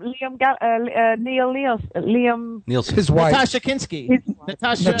Liam? Nielsen. His wife. Natasha Kinski.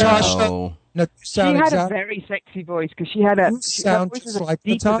 Natasha. Oh. She had a very sexy voice because she had a sounds like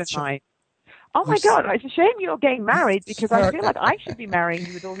Natasha. Oh my God! It's a shame you're getting married because I feel like I should be marrying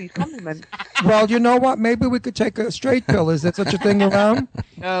you with all these compliments. Well, you know what? Maybe we could take a straight pill. Is there such a thing around?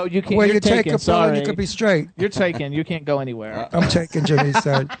 No, you can't. Where you take a pill and you could be straight. You're taken. You can't go anywhere. I'm taken, Jimmy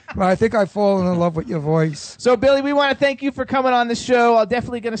said. Well, I think I've fallen in love with your voice. So, Billie, we want to thank you for coming on the show. I'm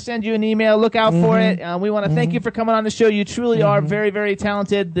definitely going to send you an email. Look out for it. We want to thank you for coming on the show. You truly are very, very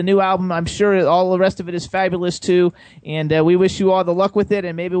talented. The new album, I'm sure all the rest of it is fabulous, too. And we wish you all the luck with it.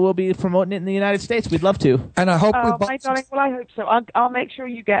 And maybe we'll be promoting it in the United States. We'd love to. And I hope my darling, well, I hope so. I'll make sure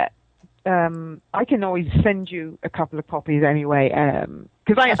you get. I can always send you a couple of copies anyway,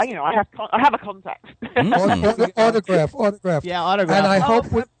 because I have a contact. Autograph. Yeah, autograph. And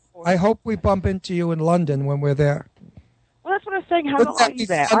I hope we bump into you in London when we're there. Well, that's what I was saying. How long are you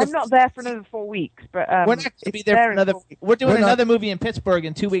there? I'm not there for another 4 weeks, but we're not going to be there for another. We're doing another movie in Pittsburgh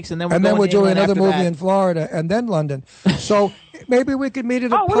in 2 weeks, and then we're doing another movie in Florida, and then London. So maybe we could meet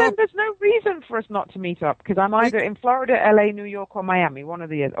at a pub. Well, then there's no reason for us not to meet up because I'm either in Florida, LA, New York, or Miami, one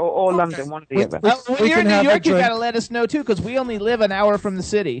of the other, or London, one of the other. When you're in New York, you got to let us know too, because we only live an hour from the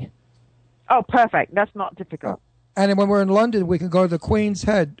city. Oh, perfect. That's not difficult. And when we're in London, we can go to the Queen's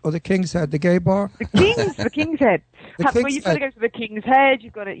Head or the King's Head, the gay bar. The King's Head. You've got to go to the King's Head.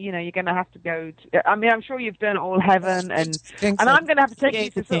 You've got to, you're going to have to go to. I mean, I'm sure you've done All Heaven, and I'm going to have to take you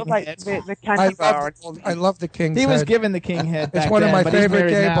to sort of like the candy bar. I love the King's Head. He was given the King Head. It's one of my favorite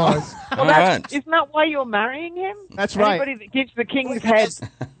gay bars. Isn't that why you're marrying him? That's right. Anybody that gives the King's Head,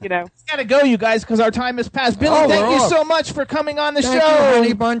 We got to go, you guys, because our time has passed. Billie, thank you so much for coming on the show. Thank you,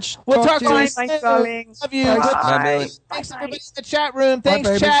 honey bunch. We'll talk to you soon. Love you. Bye. Thanks, everybody in the chat room.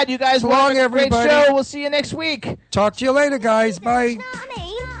 Thanks, Chad. You guys were a great show. We'll see you next week. Talk to you later, guys. Bye.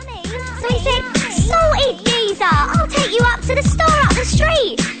 So he said, sorted, geezer. I'll take you up to the store up the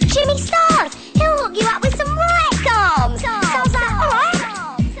street. Jimmy Stars. He'll hook you up with some right arms. So I was like, all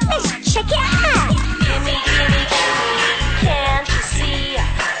right, let's check it out.